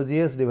is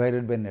COGS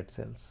divided by net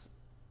sales.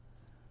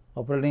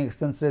 Operating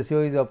expense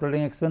ratio is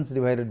operating expense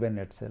divided by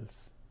net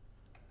sales.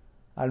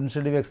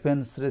 Administrative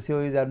expense ratio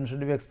is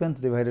administrative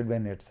expense divided by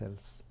net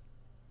sales.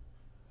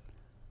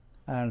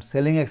 And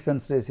selling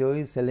expense ratio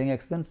is selling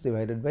expense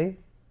divided by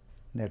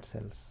net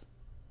sales.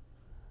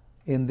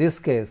 In this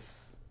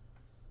case,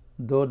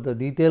 though the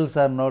details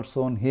are not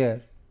shown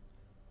here,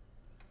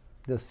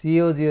 the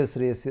COGS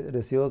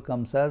ratio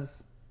comes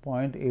as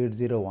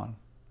 0.801.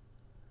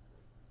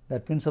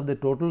 That means of the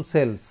total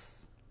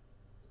sales,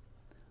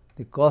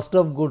 the cost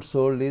of goods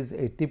sold is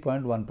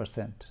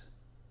 80.1%.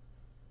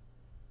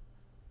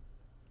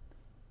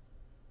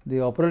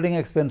 The operating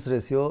expense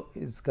ratio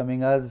is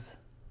coming as,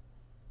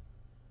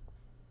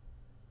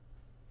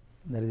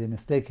 there is a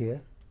mistake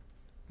here,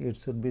 it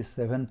should be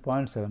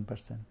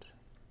 7.7%.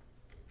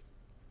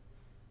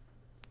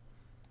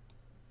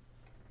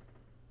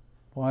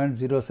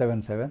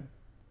 0.077,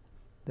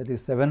 that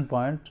is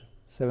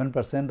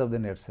 7.7% of the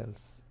net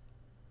sales.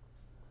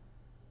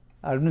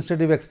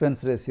 Administrative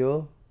expense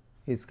ratio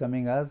is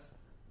coming as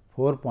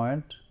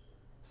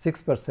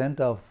 4.6%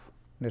 of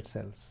net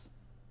sales,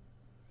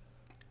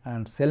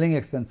 and selling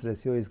expense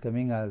ratio is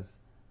coming as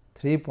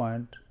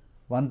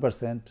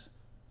 3.1%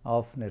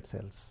 of net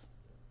sales.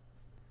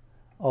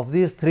 Of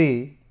these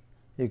 3,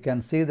 you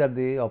can see that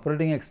the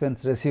operating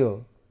expense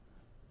ratio,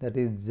 that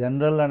is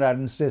general and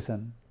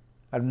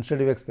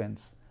administrative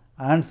expense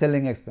and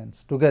selling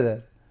expense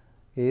together,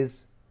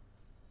 is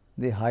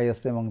the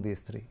highest among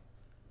these 3.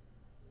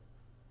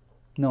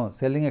 No,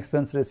 selling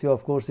expense ratio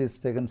of course is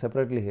taken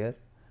separately here,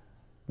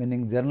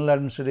 meaning general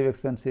administrative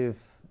expenses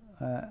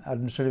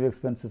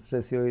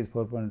ratio is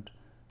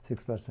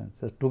 4.6%.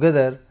 So,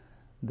 together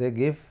they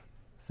give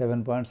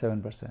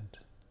 7.7%.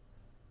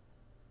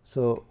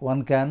 So,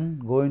 one can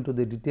go into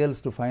the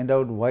details to find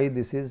out why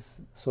this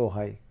is so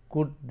high.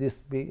 Could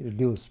this be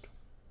reduced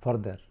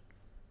further?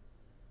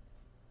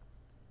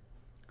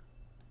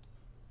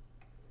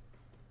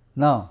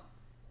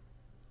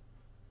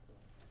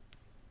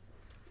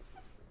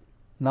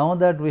 Now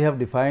that we have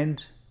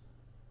defined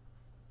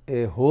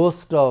a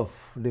host of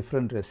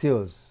different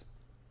ratios,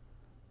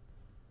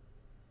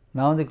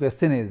 now the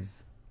question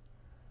is,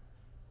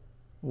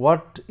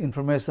 what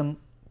information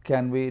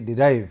can we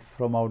derive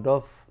from out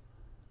of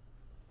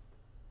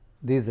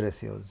these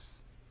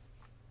ratios?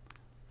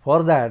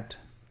 For that,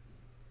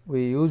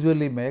 we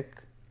usually make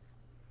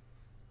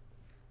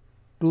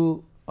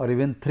 2 or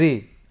even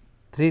 3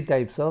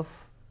 types of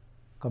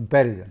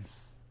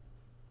comparisons.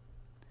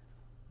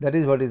 That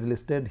is what is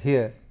listed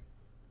here.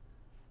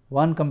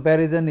 One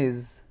comparison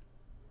is,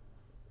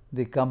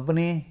 the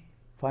company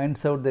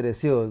finds out the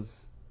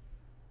ratios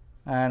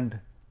and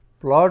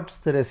plots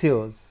the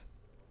ratios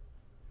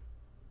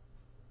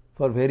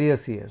for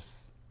various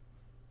years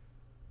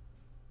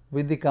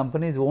with the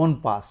company's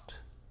own past.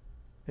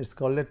 It is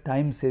called a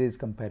time series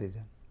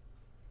comparison,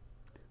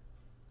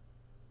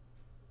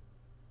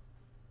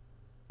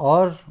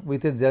 or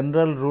with a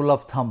general rule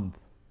of thumb.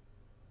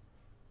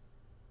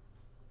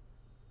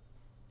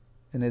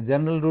 In a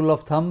general rule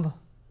of thumb,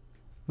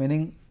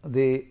 meaning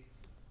the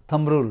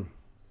thumb rule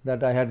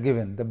that I had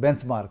given, the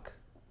benchmark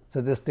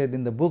suggested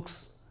in the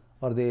books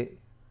or the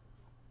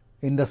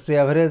industry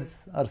average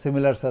or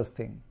similar such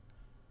thing,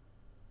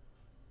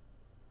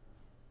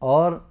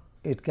 or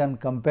it can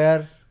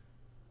compare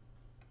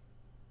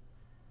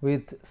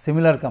with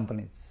similar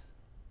companies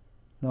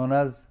known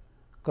as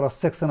cross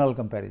sectional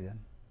comparison.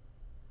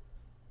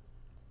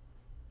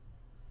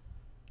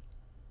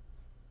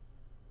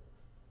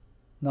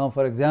 Now,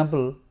 for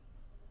example,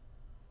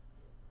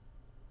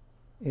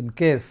 in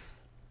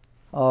case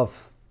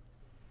of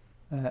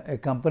a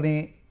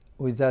company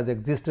which has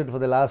existed for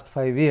the last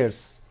 5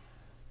 years,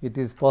 it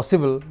is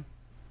possible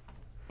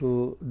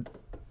to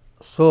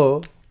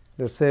show,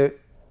 let us say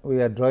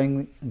we are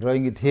drawing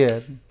it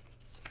here.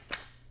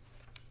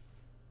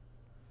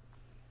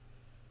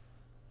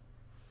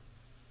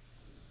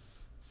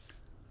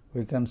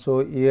 We can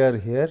show year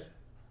here,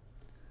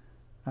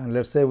 and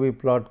let us say we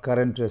plot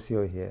current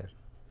ratio here,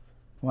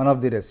 one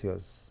of the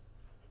ratios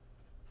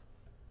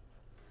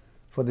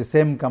for the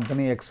same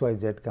company,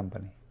 XYZ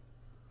company.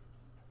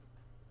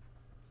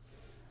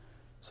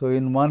 So,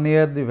 in 1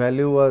 year the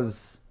value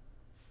was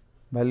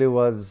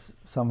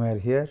somewhere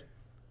here,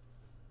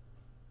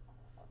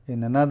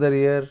 in another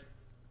year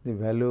the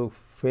value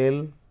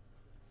fell,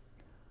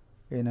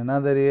 in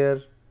another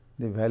year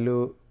the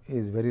value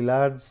is very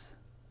large,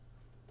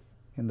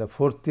 in the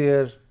 4th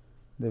year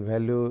the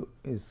value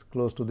is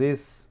close to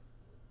this,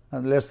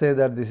 and let us say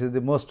that this is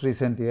the most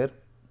recent year.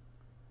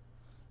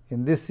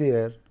 In this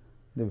year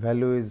the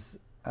value is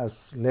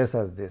as less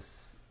as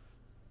this.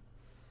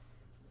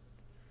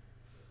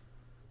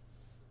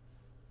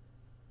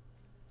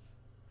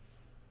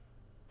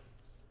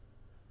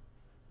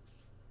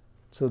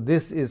 So,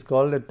 this is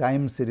called a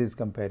time series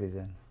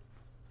comparison.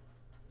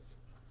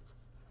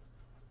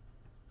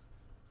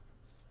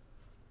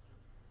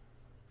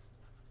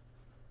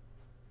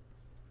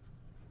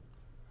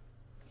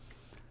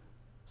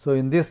 So,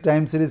 in this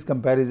time series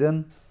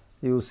comparison,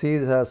 you see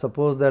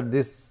suppose that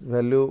this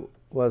value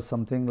was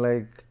something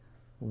like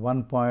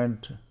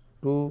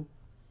 1.2,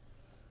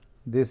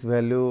 this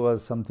value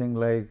was something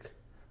like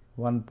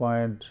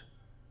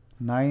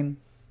 1.9,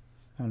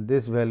 and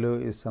this value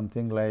is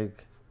something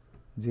like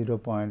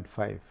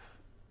 0.5.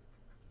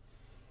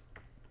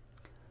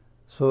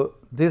 So,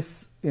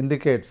 this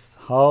indicates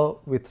how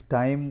with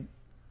time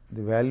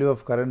the value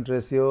of current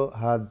ratio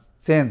has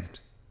changed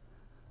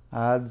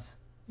as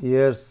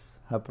years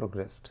have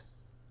progressed.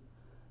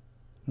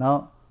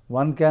 Now,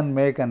 one can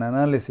make an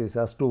analysis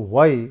as to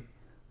why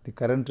the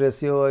current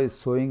ratio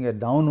is showing a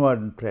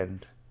downward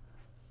trend.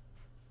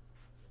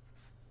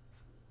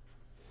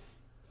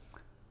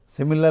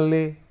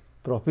 Similarly,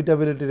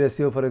 profitability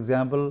ratio, for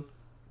example,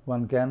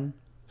 one can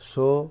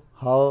show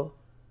how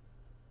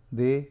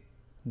the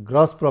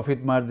gross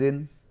profit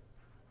margin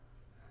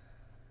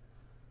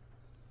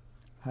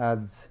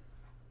has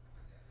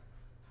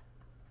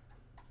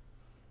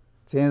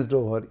changed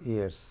over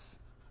years.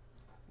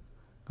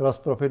 Gross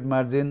profit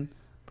margin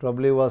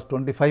probably was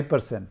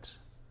 25%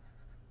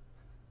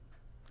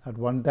 at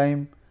one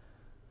time,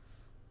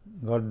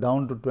 got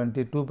down to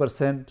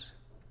 22%,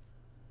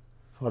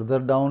 further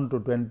down to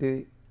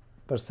 20%,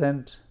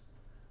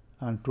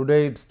 and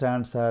today it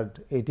stands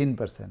at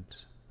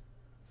 18%.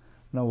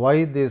 Now,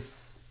 why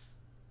this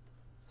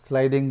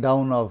sliding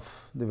down of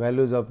the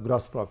values of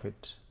gross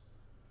profit?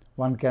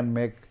 One can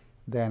make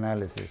the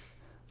analysis.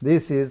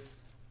 This is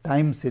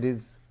time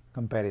series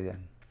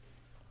comparison.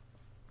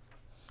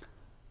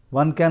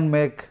 One can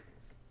make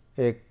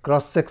a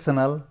cross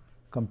sectional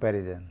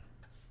comparison.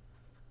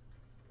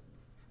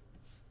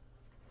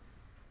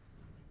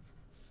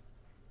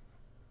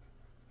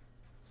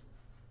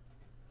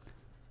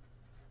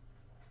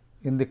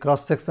 In the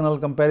cross sectional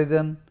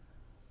comparison,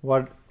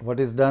 what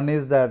is done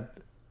is that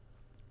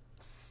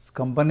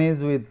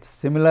companies with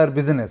similar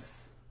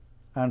business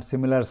and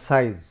similar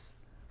size,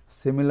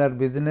 similar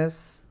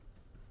business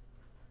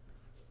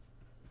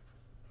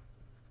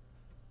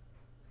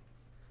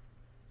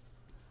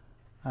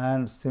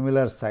and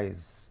similar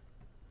size,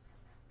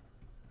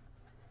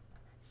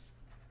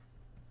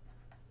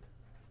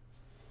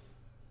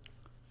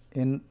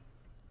 in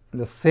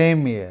the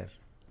same year,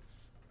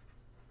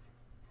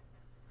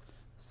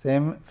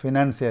 same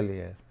financial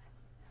year,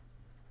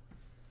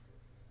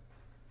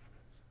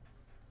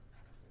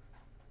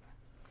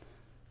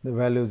 the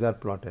values are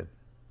plotted.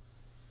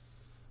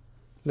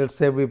 Let us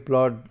say we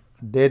plot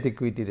debt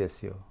equity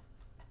ratio.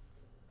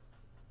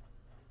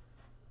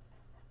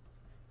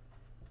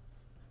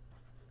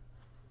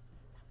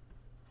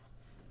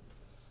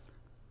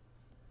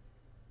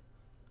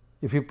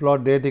 If you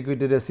plot debt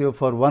equity ratio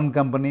for one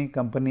company,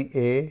 company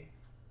A,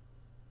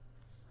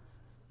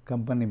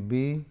 company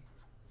B,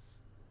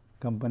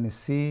 company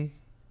C,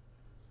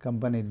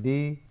 company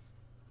D,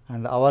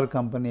 and our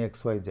company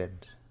XYZ.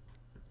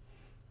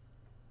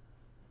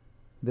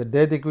 The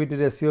debt equity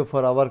ratio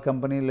for our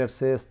company, let us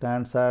say,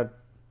 stands at,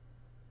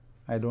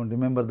 I do not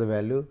remember the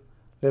value,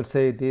 let us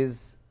say it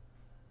is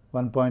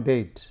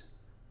 1.8,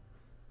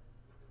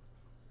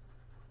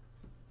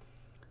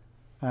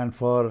 and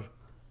for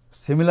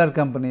similar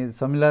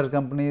companies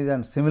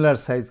and similar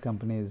size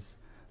companies,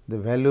 the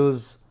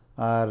values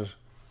are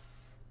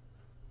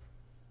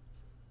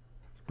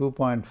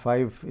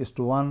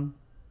 2.5:1,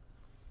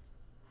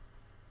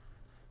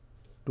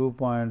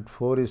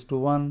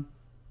 2.4:1,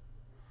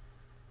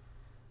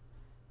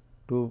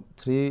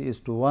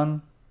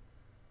 3:1,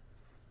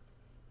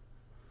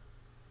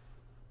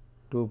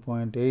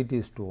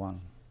 2.8:1,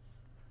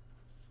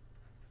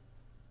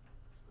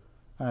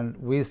 and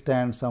we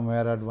stand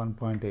somewhere at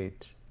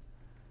 1.8.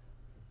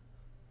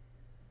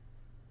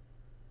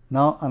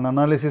 Now, an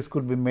analysis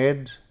could be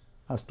made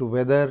as to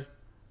whether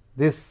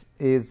this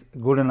is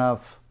good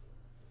enough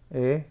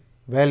a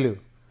value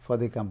for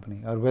the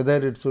company, or whether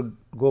it should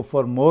go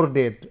for more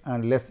debt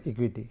and less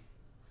equity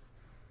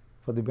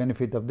for the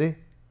benefit of the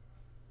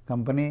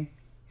company,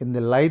 in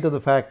the light of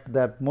the fact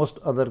that most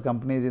other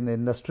companies in the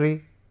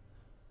industry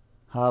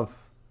have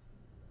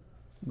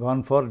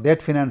gone for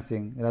debt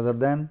financing rather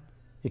than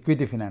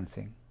equity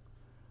financing.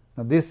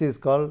 Now, this is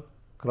called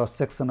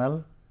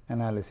cross-sectional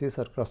analysis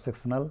or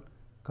cross-sectional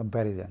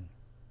comparison.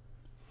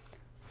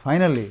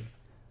 Finally,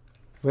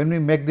 when we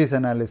make this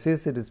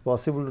analysis, it is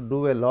possible to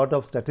do a lot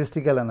of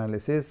statistical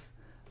analysis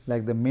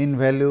like the mean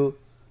value,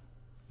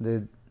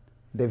 the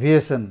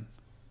deviation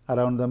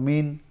around the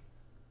mean.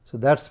 So,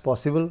 that is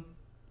possible.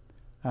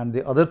 And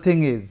the other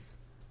thing is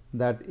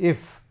that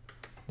if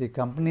the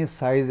company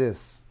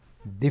sizes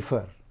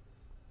differ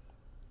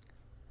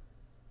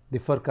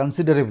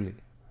considerably,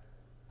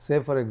 say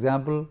for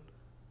example,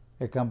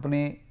 a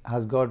company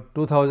has got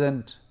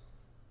 2000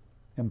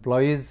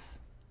 employees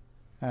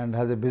and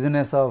has a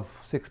business of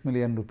 6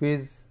 million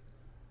rupees.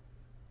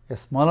 A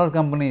smaller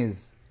company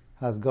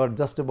has got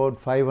just about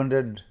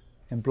 500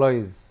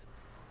 employees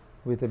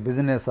with a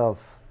business of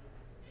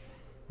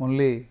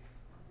only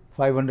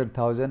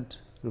 500,000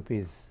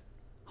 rupees.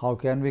 How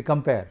can we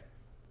compare?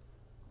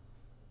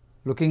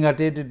 Looking at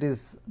it, it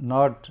is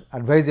not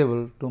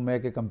advisable to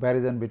make a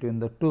comparison between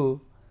the two.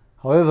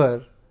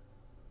 However,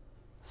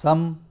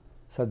 some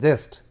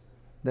suggest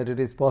that it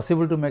is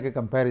possible to make a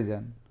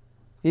comparison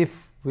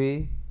if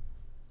we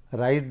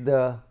write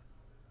the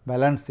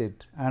balance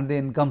sheet and the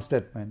income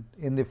statement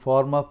in the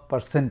form of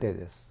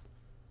percentages.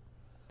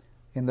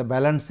 In the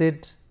balance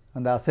sheet,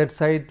 on the asset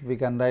side, we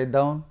can write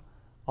down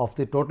of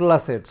the total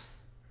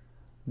assets,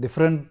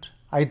 different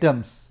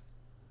items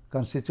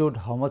constitute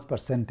how much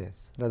percentage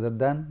rather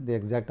than the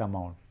exact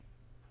amount.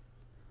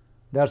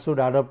 That should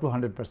add up to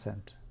 100%.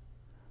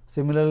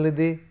 Similarly,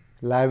 the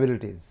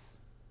liabilities,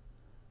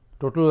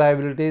 total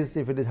liabilities,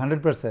 if it is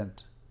 100%,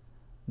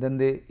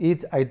 then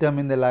each item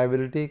in the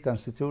liability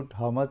constitute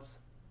how much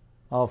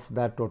of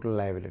that total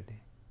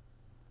liability.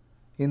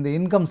 In the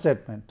income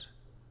statement,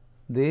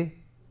 the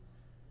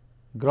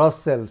gross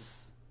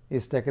sales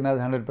is taken as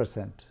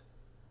 100%,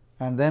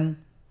 and then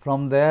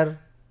from there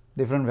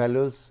different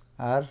values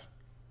are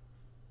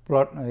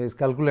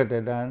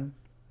calculated and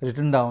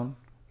written down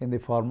in the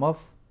form of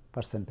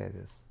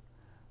percentages.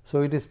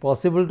 So, it is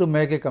possible to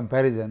make a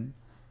comparison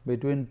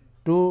between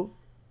two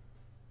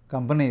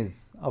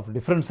companies of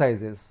different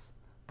sizes,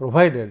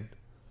 provided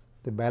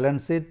the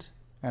balance sheet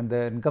and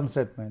the income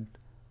statement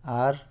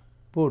are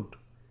put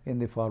in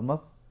the form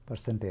of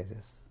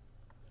percentages.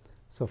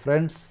 So,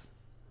 friends,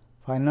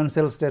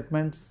 financial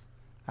statements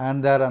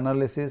and their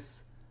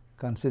analysis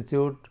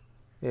constitute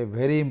a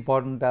very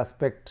important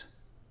aspect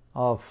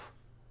of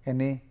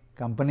any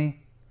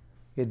company.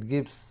 It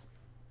gives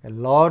a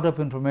lot of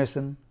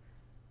information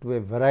to a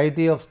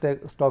variety of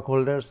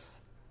stockholders,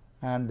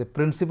 and the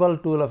principal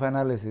tool of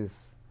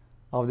analysis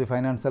of the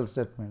financial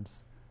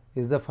statements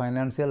is the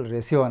financial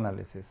ratio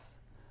analysis.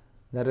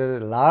 There are a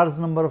large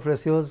number of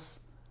ratios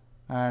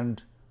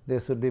and they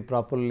should be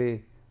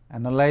properly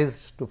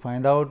analyzed to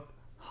find out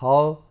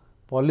how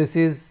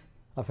policies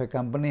of a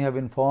company have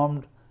been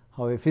formed,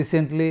 how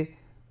efficiently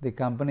the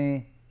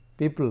company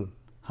people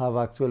have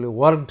actually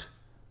worked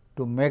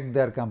to make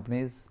their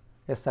companies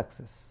a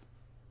success.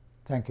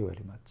 Thank you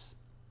very much.